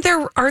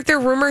 Aren't there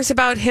rumors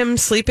about him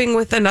sleeping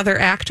with another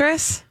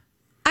actress?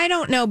 I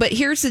don't know, but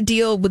here's the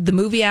deal with the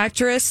movie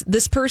actress.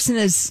 This person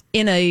is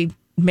in a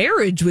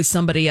marriage with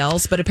somebody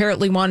else, but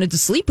apparently wanted to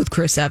sleep with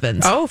Chris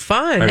Evans. Oh,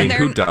 fun. I mean,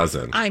 who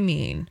doesn't? I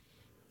mean,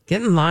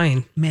 get in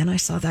line. Man, I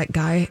saw that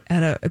guy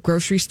at a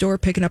grocery store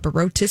picking up a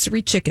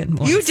rotisserie chicken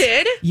once. You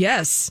did?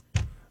 Yes.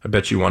 I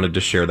bet you wanted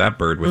to share that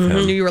bird with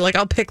him. You were like,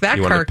 I'll pick that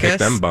you carcass. You wanted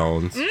to pick them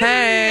bones.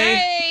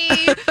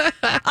 Hey.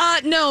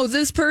 No,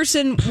 this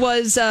person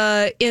was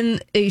in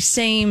a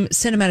same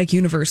cinematic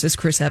universe as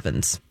Chris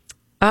Evans.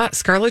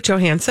 Scarlett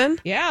Johansson?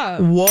 Yeah.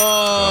 Whoa.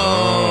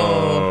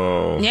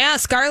 Oh. Yeah,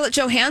 Scarlett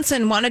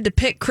Johansson wanted to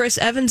pick Chris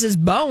Evans's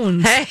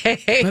bones.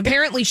 Hey.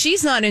 Apparently,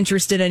 she's not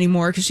interested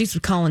anymore because she's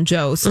with Colin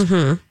Jost.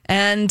 Mm-hmm.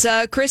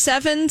 And Chris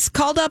Evans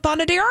called up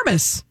Ana de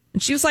Armas.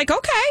 And she was like,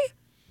 okay,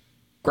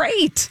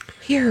 great.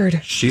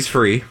 Weird. She's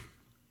free.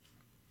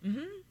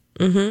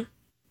 Mm-hmm.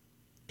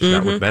 She's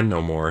not with Ben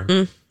no more.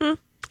 Mm-hmm.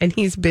 And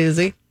he's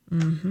busy.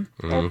 Mm-hmm.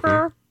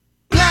 Okay.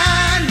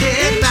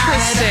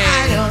 Interesting.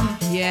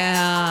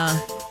 Yeah.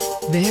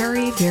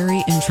 Very,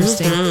 very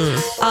interesting.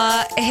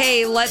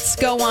 Hey, let's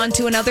go on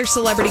to another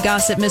celebrity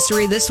gossip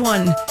mystery. This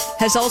one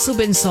has also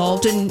been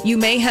solved, and you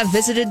may have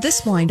visited this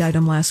blind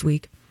item last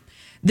week.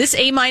 This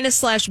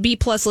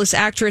A-/B+ list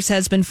actress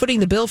has been footing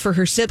the bill for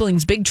her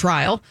sibling's big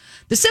trial.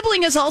 The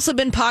sibling has also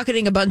been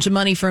pocketing a bunch of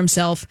money for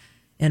himself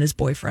and his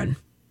boyfriend.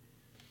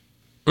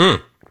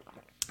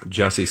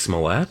 Jussie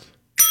Smollett?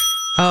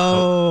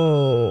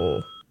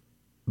 Oh.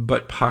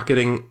 But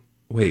pocketing...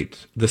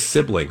 Wait, the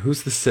sibling.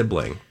 Who's the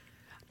sibling?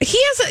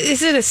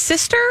 Is it a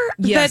sister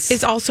Yes. that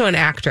is also an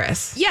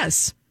actress?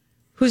 Yes.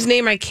 Whose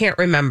name I can't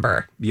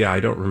remember. Yeah, I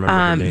don't remember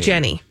her name.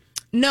 Jenny.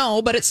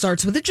 No, but it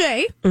starts with a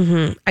J.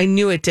 Mm-hmm. I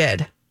knew it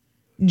did.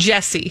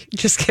 Jessie.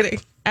 Just kidding.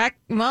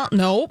 Well,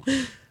 no.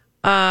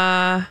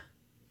 I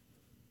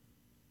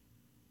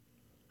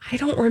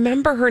don't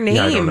remember her name.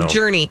 Yeah, I don't know.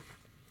 Journey.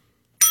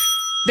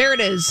 There it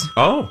is.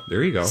 Oh,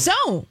 there you go.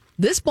 So,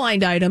 this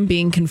blind item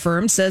being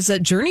confirmed says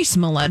that Journey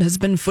Smollett has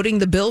been footing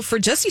the bill for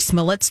Jussie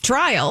Smollett's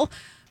trial,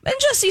 and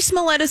Jussie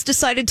Smollett has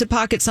decided to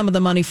pocket some of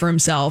the money for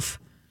himself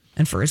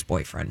and for his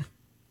boyfriend.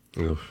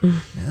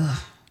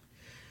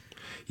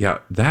 Yeah,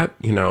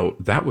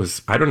 that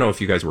was, I don't know if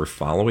you guys were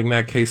following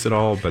that case at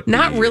all, but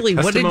Not really.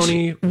 What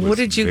testimony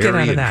did you was get out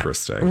very of that?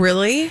 interesting.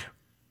 Really?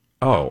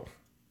 Oh,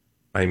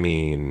 I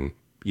mean,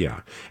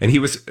 yeah. And he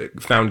was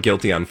found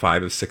guilty on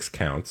 5 of 6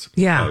 counts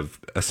of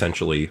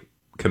essentially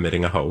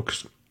committing a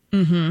hoax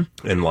and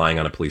lying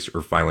on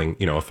filing,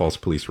 a false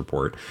police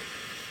report.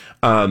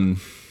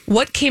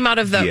 What came out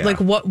of that? Yeah.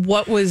 Like,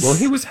 what was... Well,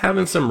 he was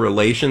having some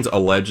relations,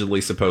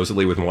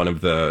 supposedly, with one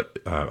of the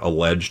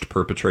alleged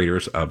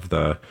perpetrators of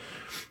the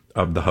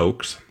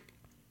hoax,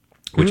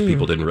 which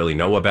people didn't really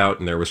know about.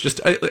 And there was just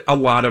a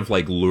lot of,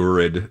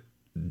 lurid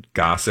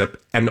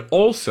gossip. And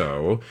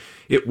also,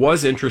 it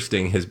was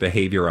interesting, his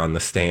behavior on the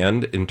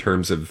stand in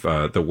terms of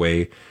the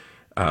way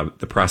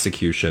the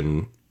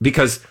prosecution,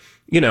 because,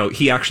 you know,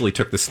 he actually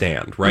took the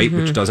stand, right?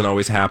 Which doesn't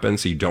always happen.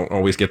 So you don't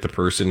always get the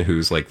person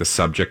who's like the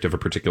subject of a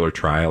particular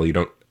trial. You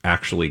don't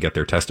actually get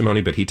their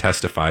testimony, but he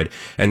testified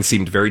and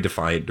seemed very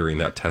defiant during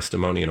that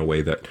testimony in a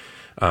way that,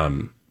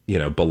 you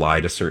know,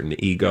 belied a certain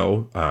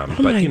ego.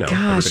 But, you know,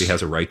 everybody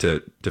has a right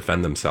to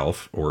defend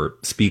themselves or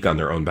speak on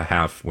their own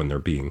behalf when they're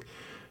being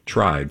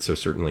tried. So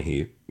certainly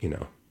he, you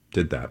know,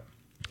 did that.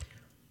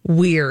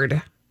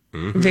 Weird.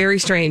 Very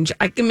strange.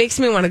 It makes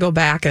me want to go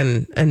back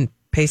and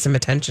pay some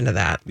attention to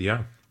that.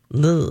 Yeah.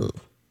 Ugh.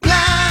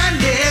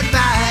 Blinded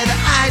by the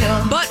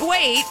item. But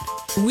wait,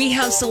 we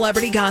have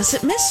celebrity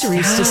gossip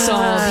mysteries to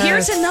solve.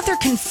 Here's another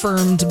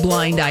confirmed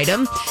blind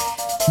item.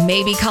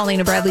 Maybe Colleen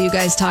and Bradley, you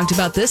guys talked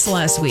about this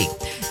last week.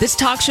 This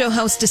talk show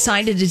host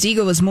decided his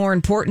ego was more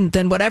important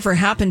than whatever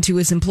happened to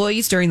his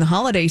employees during the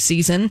holiday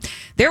season.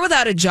 They're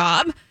without a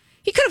job.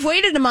 He could have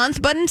waited a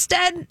month, but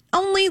instead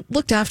only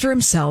looked after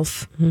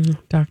himself.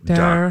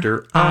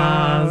 Dr.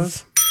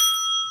 Oz.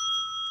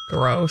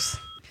 Gross.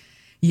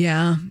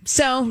 Yeah.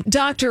 So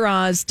Dr.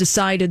 Oz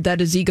decided that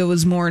his ego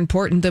was more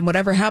important than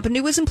whatever happened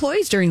to his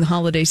employees during the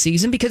holiday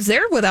season because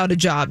they're without a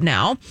job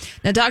now.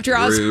 Now, Dr.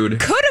 Oz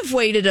could have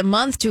waited a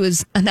month to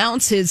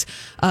announce his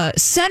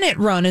Senate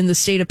run in the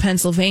state of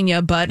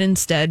Pennsylvania, but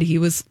instead he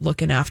was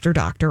looking after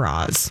Dr.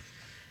 Oz.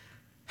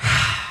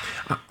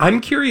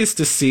 I'm curious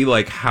to see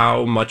like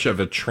how much of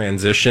a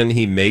transition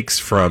he makes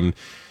from,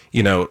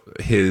 you know,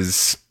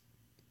 his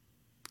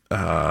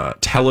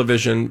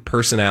television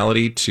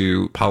personality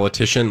to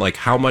politician. Like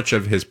how much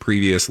of his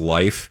previous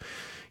life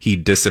he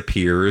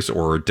disappears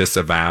or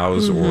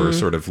disavows or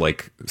sort of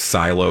like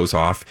silos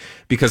off.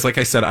 Because like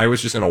I said, I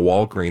was just in a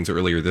Walgreens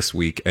earlier this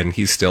week and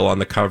he's still on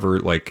the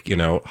cover, like, you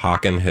know,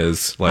 hawking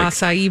his like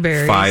acai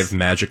berries. 5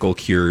 magical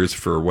cures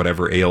for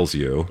whatever ails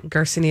you.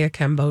 Garcinia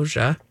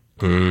cambogia.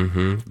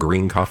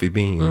 Green coffee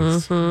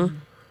beans.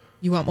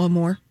 You want one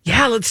more?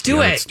 Yeah, let's do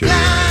it. Let's do it.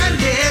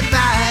 Blinded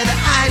by the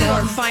item.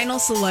 Our final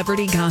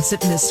celebrity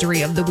gossip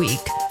mystery of the week.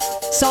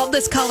 Solve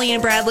this, Colleen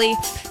and Bradley.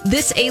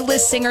 This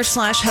A-list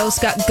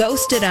singer/host got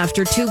ghosted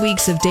after 2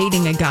 weeks of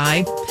dating a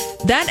guy.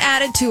 That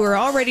added to her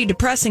already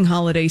depressing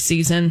holiday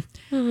season.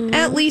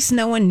 At least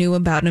no one knew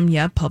about him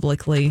yet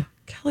publicly.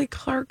 Kelly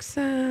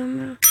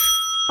Clarkson.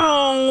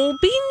 Oh,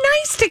 be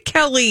nice to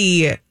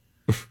Kelly.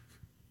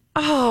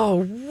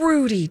 Oh,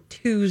 Rudy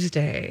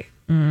Tuesday.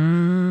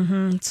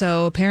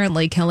 So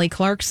apparently Kelly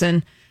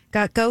Clarkson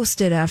got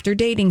ghosted after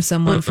dating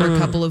someone for a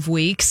couple of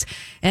weeks,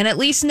 and at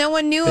least no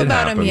one knew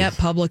about him yet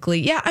publicly.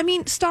 Yeah, I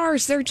mean,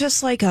 stars, they're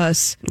just like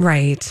us.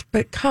 Right,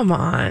 but come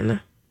on.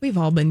 We've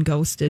all been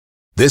ghosted.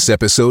 This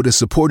episode is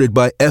supported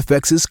by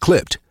FX's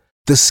Clipped,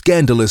 the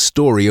scandalous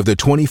story of the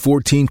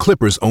 2014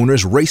 Clippers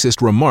owner's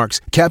racist remarks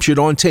captured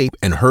on tape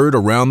and heard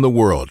around the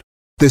world.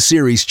 The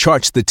series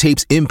charts the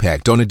tape's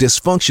impact on a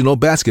dysfunctional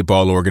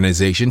basketball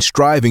organization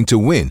striving to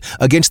win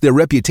against their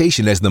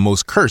reputation as the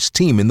most cursed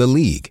team in the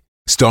league.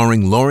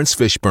 Starring Lawrence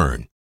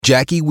Fishburne,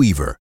 Jackie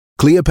Weaver,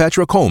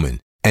 Cleopatra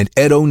Coleman, and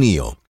Ed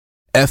O'Neill.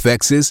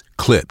 FX's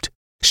Clipped,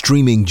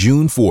 streaming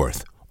June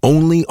 4th,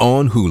 only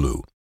on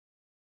Hulu.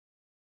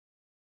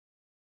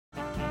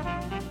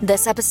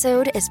 This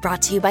episode is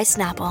brought to you by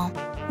Snapple.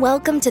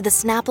 Welcome to the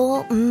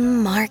Snapple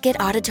Market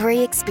Auditory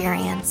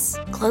Experience.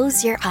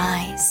 Close your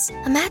eyes.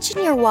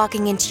 Imagine you're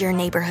walking into your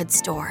neighborhood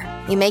store.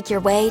 You make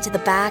your way to the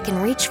back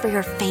and reach for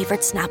your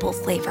favorite Snapple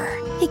flavor.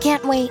 You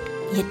can't wait.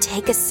 You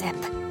take a sip.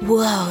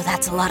 Whoa,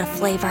 that's a lot of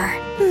flavor.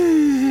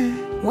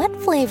 What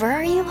flavor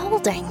are you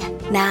holding?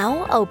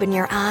 Now open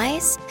your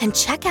eyes and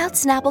check out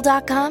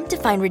Snapple.com to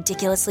find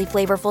ridiculously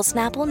flavorful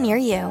Snapple near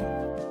you.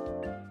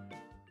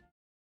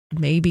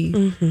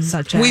 Maybe.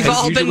 Such as. We've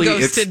all been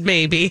ghosted,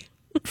 maybe.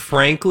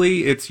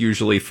 Frankly, it's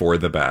usually for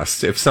the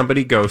best. If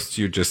somebody ghosts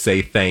you, just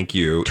say thank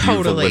you. Totally.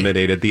 You've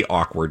eliminated the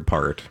awkward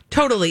part.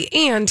 Totally.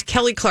 And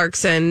Kelly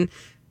Clarkson,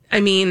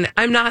 I mean,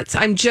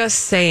 I'm just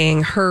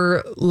saying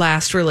her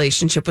last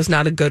relationship was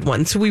not a good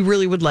one. So we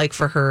really would like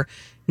for her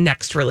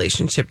next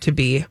relationship to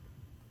be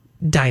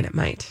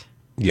dynamite.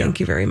 Yeah. Thank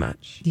you very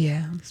much.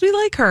 Yeah. Because we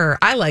like her.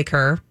 I like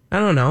her. I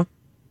don't know.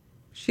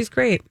 She's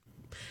great.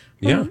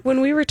 Yeah.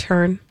 When we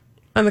return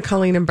on the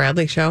Colleen and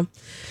Bradley Show,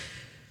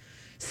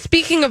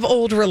 speaking of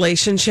old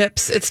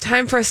relationships, it's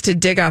time for us to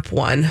dig up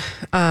one.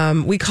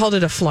 We called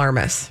it a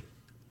flarmus.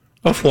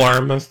 A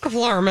flarmus. A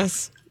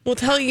flarmus. We'll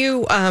tell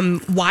you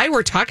why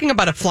we're talking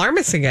about a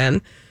flarmus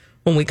again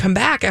when we come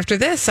back after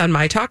this on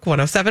My Talk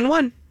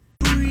 107.1.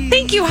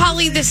 Thank you,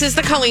 Holly. This is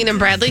the Colleen and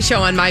Bradley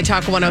Show on My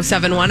Talk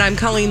 107.1. I'm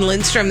Colleen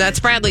Lindstrom. That's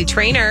Bradley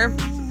Trainer.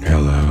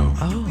 Hello.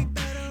 Oh,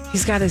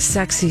 he's got his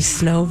sexy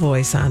snow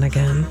voice on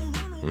again.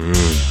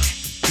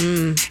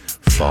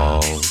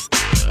 Fall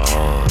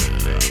on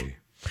me.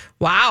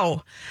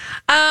 Wow.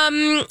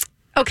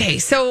 Okay,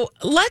 so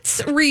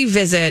let's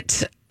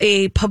revisit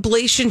a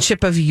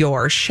publicationship of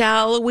yours,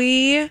 shall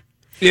we?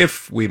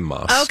 If we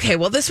must. Okay,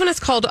 well, this one is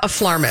called a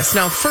flarmus.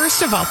 Now,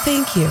 first of all,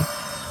 thank you.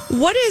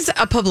 What is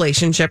a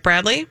publicationship,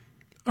 Bradley?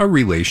 A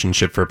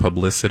relationship for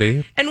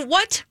publicity. And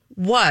what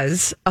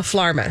was a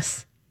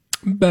Flarmus?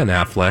 Ben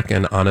Affleck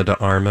and Ana de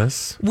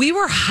Armas. We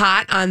were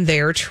hot on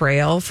their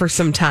trail for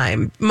some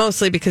time,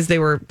 mostly because they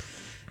were,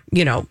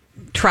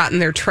 trotting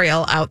their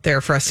trail out there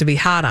for us to be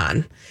hot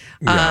on.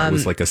 Yeah, it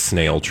was like a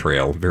snail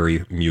trail, very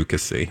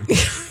mucusy.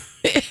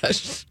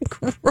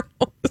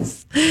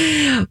 Gross.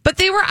 But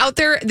they were out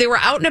there, they were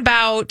out and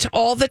about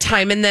all the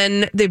time, and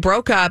then they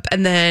broke up,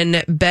 and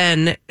then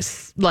Ben,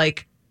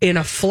 like in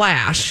a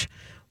flash,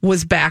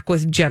 was back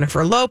with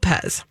Jennifer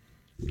Lopez.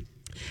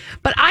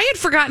 But I had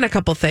forgotten a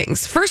couple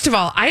things. First of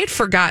all, I had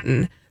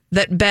forgotten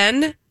that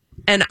Ben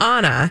and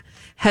Anna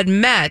had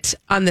met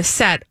on the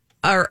set,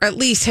 or at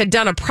least had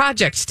done a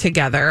project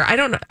together. I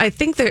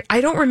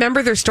don't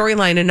remember their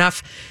storyline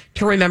enough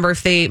to remember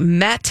if they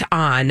met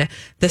on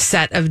the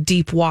set of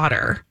Deep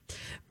Water.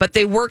 But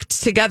they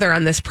worked together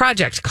on this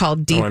project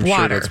called Deep I'm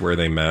Water. Sure that's where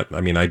they met. I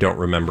mean, I don't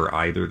remember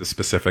either the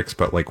specifics,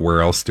 but like,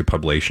 where else do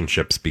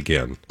publicationships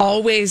begin?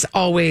 Always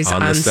on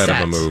the set of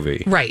a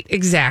movie. Right,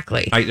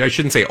 exactly. I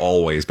shouldn't say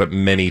always, but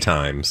many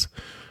times.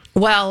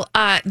 Well,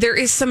 there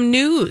is some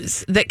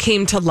news that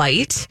came to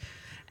light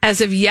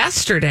as of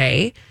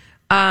yesterday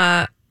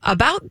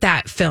about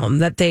that film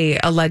that they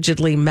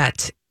allegedly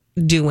met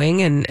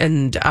doing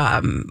and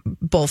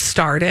both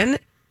starred in,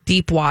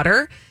 Deep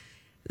Water.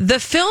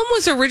 The film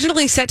was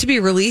originally set to be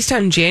released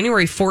on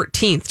January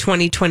 14th,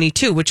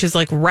 2022, which is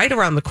like right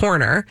around the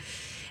corner.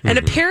 And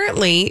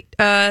apparently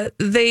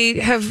they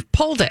have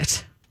pulled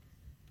it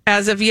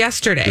as of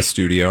yesterday. The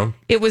studio?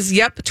 It was,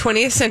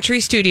 20th Century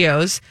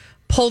Studios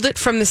pulled it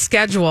from the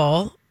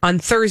schedule on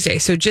Thursday.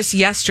 So just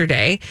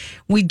yesterday.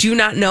 We do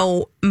not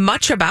know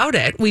much about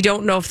it. We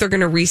don't know if they're going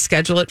to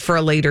reschedule it for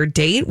a later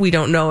date. We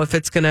don't know if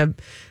it's going to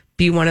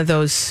be one of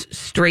those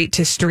straight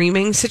to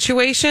streaming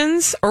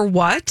situations or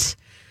what.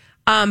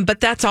 But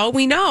that's all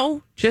we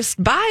know.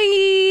 Just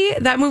bye.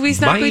 That movie's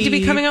not going to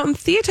be coming out in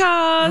theaters.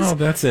 Oh,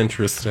 that's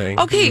interesting.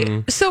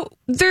 Okay, so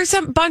there's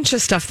a bunch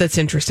of stuff that's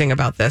interesting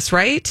about this,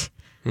 right?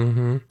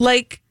 Mm-hmm.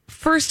 Like,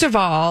 first of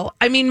all,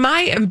 I mean,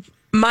 my,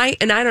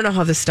 and I don't know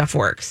how this stuff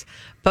works,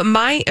 but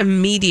my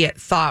immediate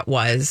thought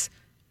was,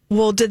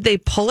 well, did they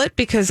pull it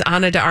because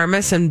Ana de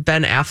Armas and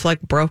Ben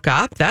Affleck broke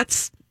up?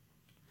 That's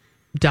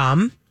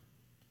dumb,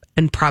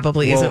 and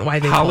probably isn't why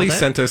they Holly pulled it.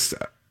 sent us.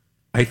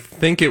 I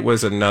think it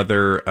was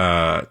another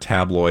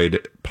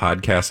tabloid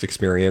podcast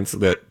experience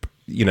that,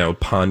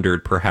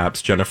 pondered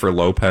perhaps Jennifer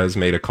Lopez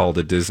made a call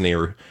to Disney,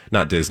 or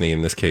not Disney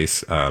in this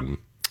case,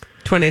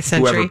 20th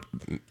Century.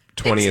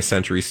 20th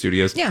Century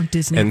Studios. Yeah,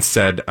 Disney. And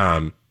said,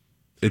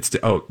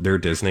 they're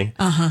Disney?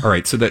 Uh-huh. All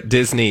right, so that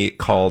Disney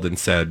called and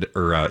said,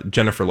 or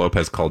Jennifer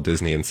Lopez called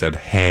Disney and said,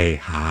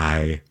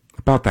 hi.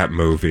 About that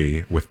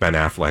movie with Ben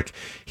Affleck.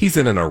 He's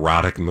in an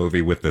erotic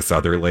movie with this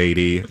other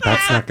lady.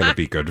 That's not going to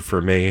be good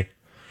for me.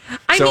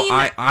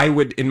 I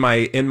would, in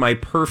my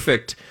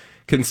perfect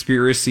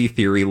conspiracy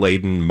theory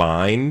laden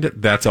mind,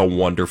 that's a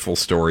wonderful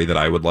story that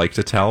I would like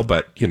to tell.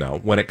 But,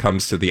 when it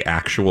comes to the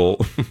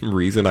actual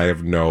reason, I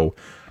have no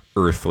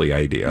earthly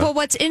idea. Well,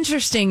 what's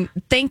interesting,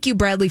 thank you,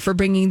 Bradley, for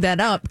bringing that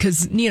up,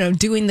 because,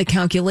 doing the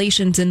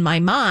calculations in my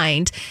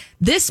mind,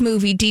 this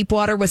movie, Deep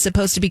Water, was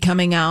supposed to be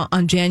coming out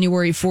on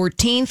January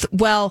 14th.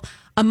 Well,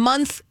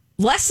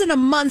 less than a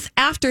month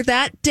after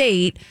that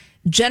date,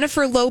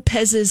 Jennifer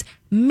Lopez's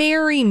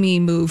Marry Me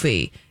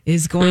movie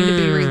is going to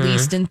be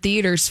released in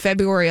theaters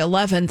February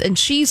 11th, and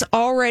she's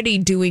already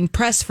doing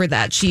press for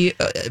that. She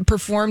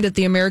performed at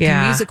the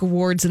American Music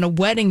Awards in a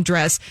wedding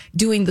dress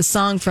doing the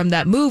song from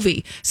that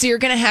movie. So you're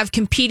going to have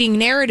competing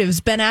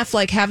narratives, Ben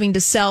Affleck having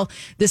to sell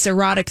this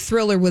erotic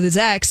thriller with his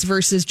ex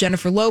versus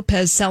Jennifer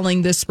Lopez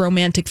selling this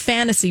romantic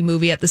fantasy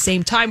movie at the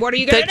same time. What are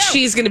you going to do? That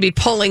she's going to be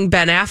pulling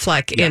Ben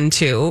Affleck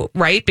into,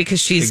 right? Because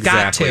she's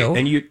got to.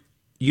 And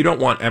you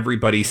don't want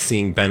everybody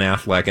seeing Ben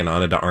Affleck and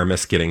Ana de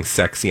Armas getting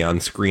sexy on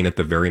screen at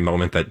the very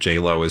moment that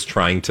J-Lo is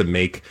trying to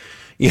make,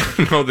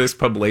 this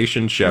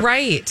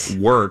publicationship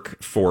work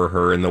for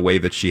her in the way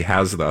that she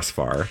has thus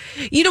far.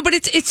 But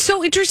it's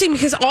so interesting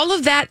because all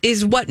of that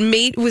is what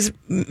was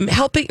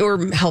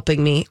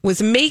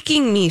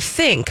making me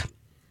think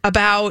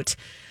about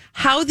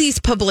how these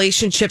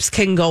publicationships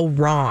can go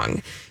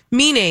wrong.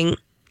 Meaning,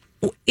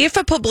 if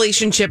a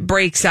publicationship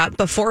breaks up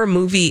before a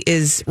movie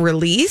is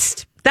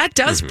released, that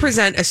does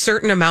present a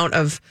certain amount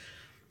of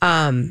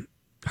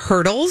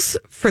hurdles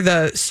for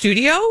the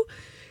studio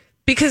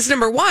because,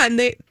 number one,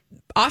 they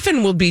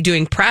often will be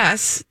doing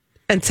press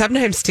and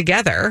sometimes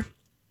together.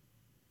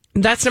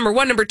 That's number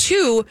one. Number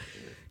two,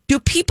 do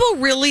people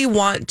really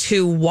want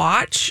to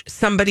watch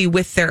somebody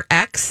with their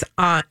ex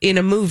in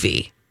a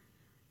movie?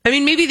 I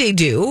mean, maybe they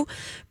do,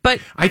 but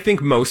I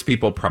think most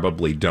people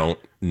probably don't.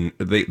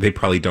 They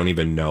probably don't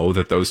even know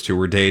that those two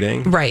were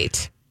dating.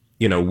 Right.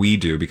 We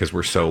do because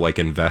we're so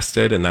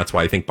invested. And that's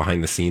why I think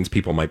behind the scenes,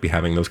 people might be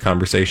having those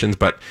conversations.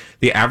 But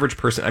the average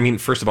person, I mean,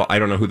 first of all, I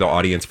don't know who the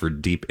audience for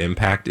Deep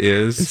Impact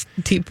is. It's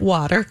Deep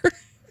Water.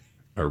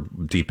 or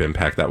Deep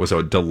Impact. That was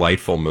a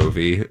delightful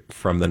movie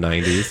from the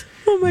 90s.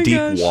 Oh my Deep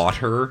gosh.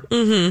 Water.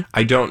 Mm-hmm.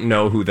 I don't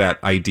know who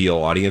that ideal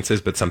audience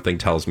is, but something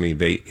tells me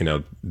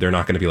they're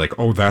not going to be like,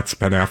 oh, that's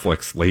Ben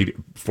Affleck's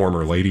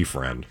former lady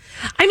friend.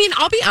 I mean,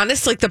 I'll be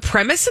honest, like the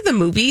premise of the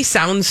movie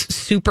sounds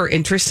super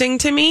interesting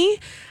to me.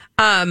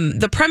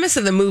 The premise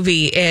of the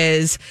movie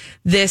is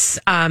this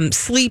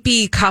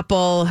sleepy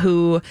couple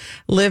who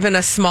live in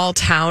a small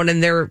town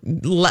and they're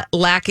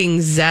lacking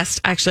zest.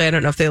 Actually, I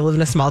don't know if they live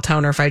in a small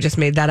town or if I just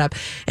made that up.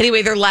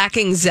 Anyway, they're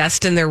lacking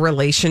zest in their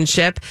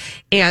relationship.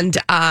 And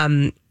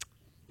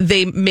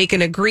they make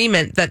an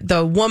agreement that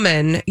the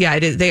woman,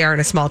 they are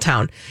in a small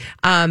town.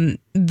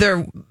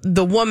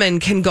 The woman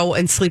can go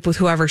and sleep with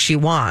whoever she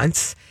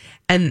wants.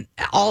 And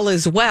all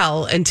is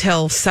well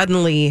until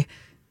suddenly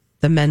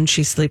the men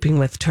she's sleeping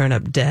with turn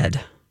up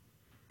dead.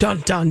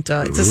 Dun, dun,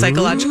 dun. It's a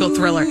psychological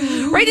thriller.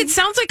 Right? It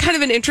sounds like kind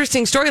of an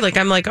interesting story. Like,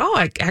 I'm like, oh,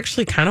 I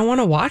actually kind of want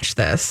to watch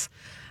this.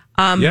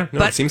 But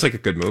it seems like a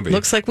good movie.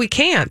 Looks like we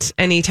can't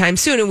anytime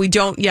soon. And we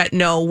don't yet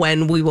know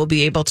when we will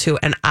be able to.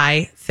 And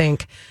I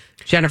think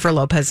Jennifer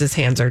Lopez's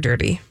hands are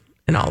dirty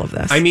in all of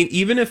this. I mean,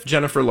 even if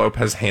Jennifer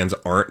Lopez's hands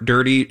aren't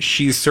dirty,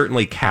 she's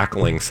certainly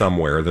cackling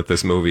somewhere that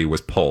this movie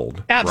was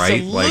pulled.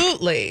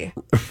 Absolutely.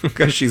 Right?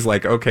 Because she's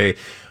like, okay,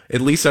 at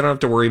least I don't have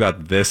to worry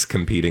about this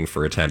competing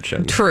for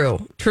attention.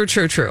 True.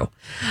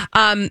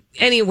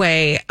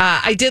 Anyway,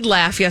 I did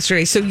laugh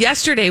yesterday. So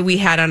yesterday we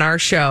had on our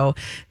show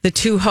the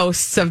two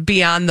hosts of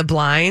Beyond the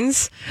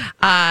Blinds.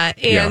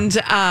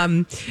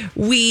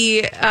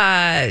 We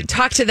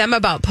talked to them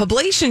about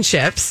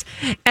publicationships,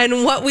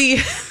 and what we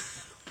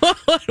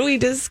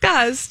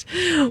discussed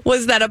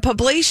was that a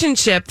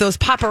publicationship, those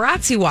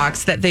paparazzi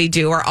walks that they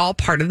do, are all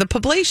part of the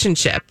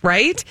publicationship,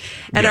 right?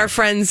 And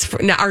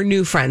our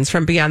new friends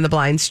from Beyond the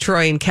Blinds,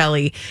 Troy and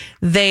Kelly,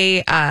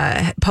 they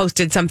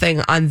posted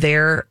something on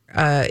their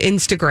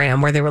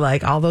Instagram where they were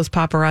like, all those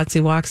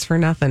paparazzi walks for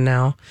nothing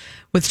now,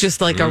 with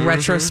just like a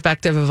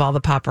retrospective of all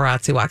the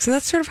paparazzi walks. And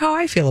that's sort of how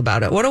I feel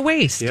about it. What a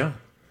waste. Yeah,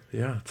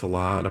 it's a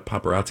lot of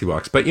paparazzi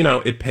walks. But,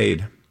 it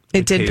paid.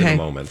 It did pay. In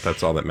the moment.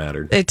 That's all that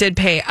mattered. It did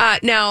pay.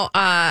 Now,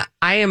 I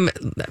am,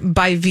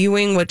 by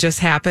viewing what just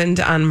happened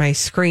on my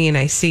screen,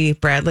 I see,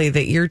 Bradley,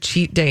 that your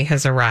cheat day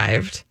has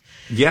arrived.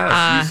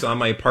 Yes, you saw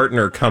my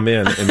partner come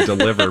in and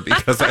deliver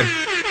because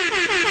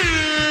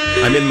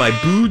I'm in my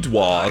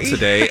boudoir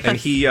today, and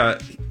he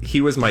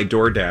was my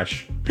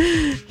DoorDash.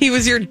 He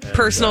was your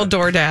personal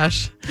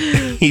DoorDash.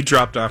 He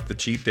dropped off the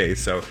cheat day,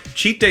 so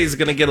cheat day is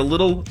going to get a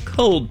little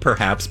cold,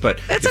 perhaps, but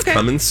it's okay.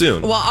 Coming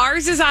soon. Well,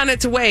 ours is on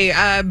its way,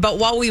 but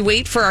while we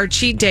wait for our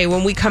cheat day,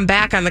 when we come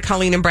back on the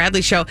Colleen and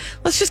Bradley Show,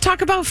 let's just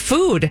talk about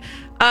food.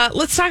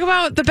 Let's talk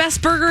about the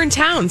best burger in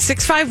town,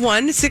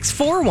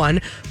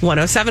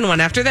 651-641-1071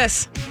 after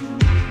this.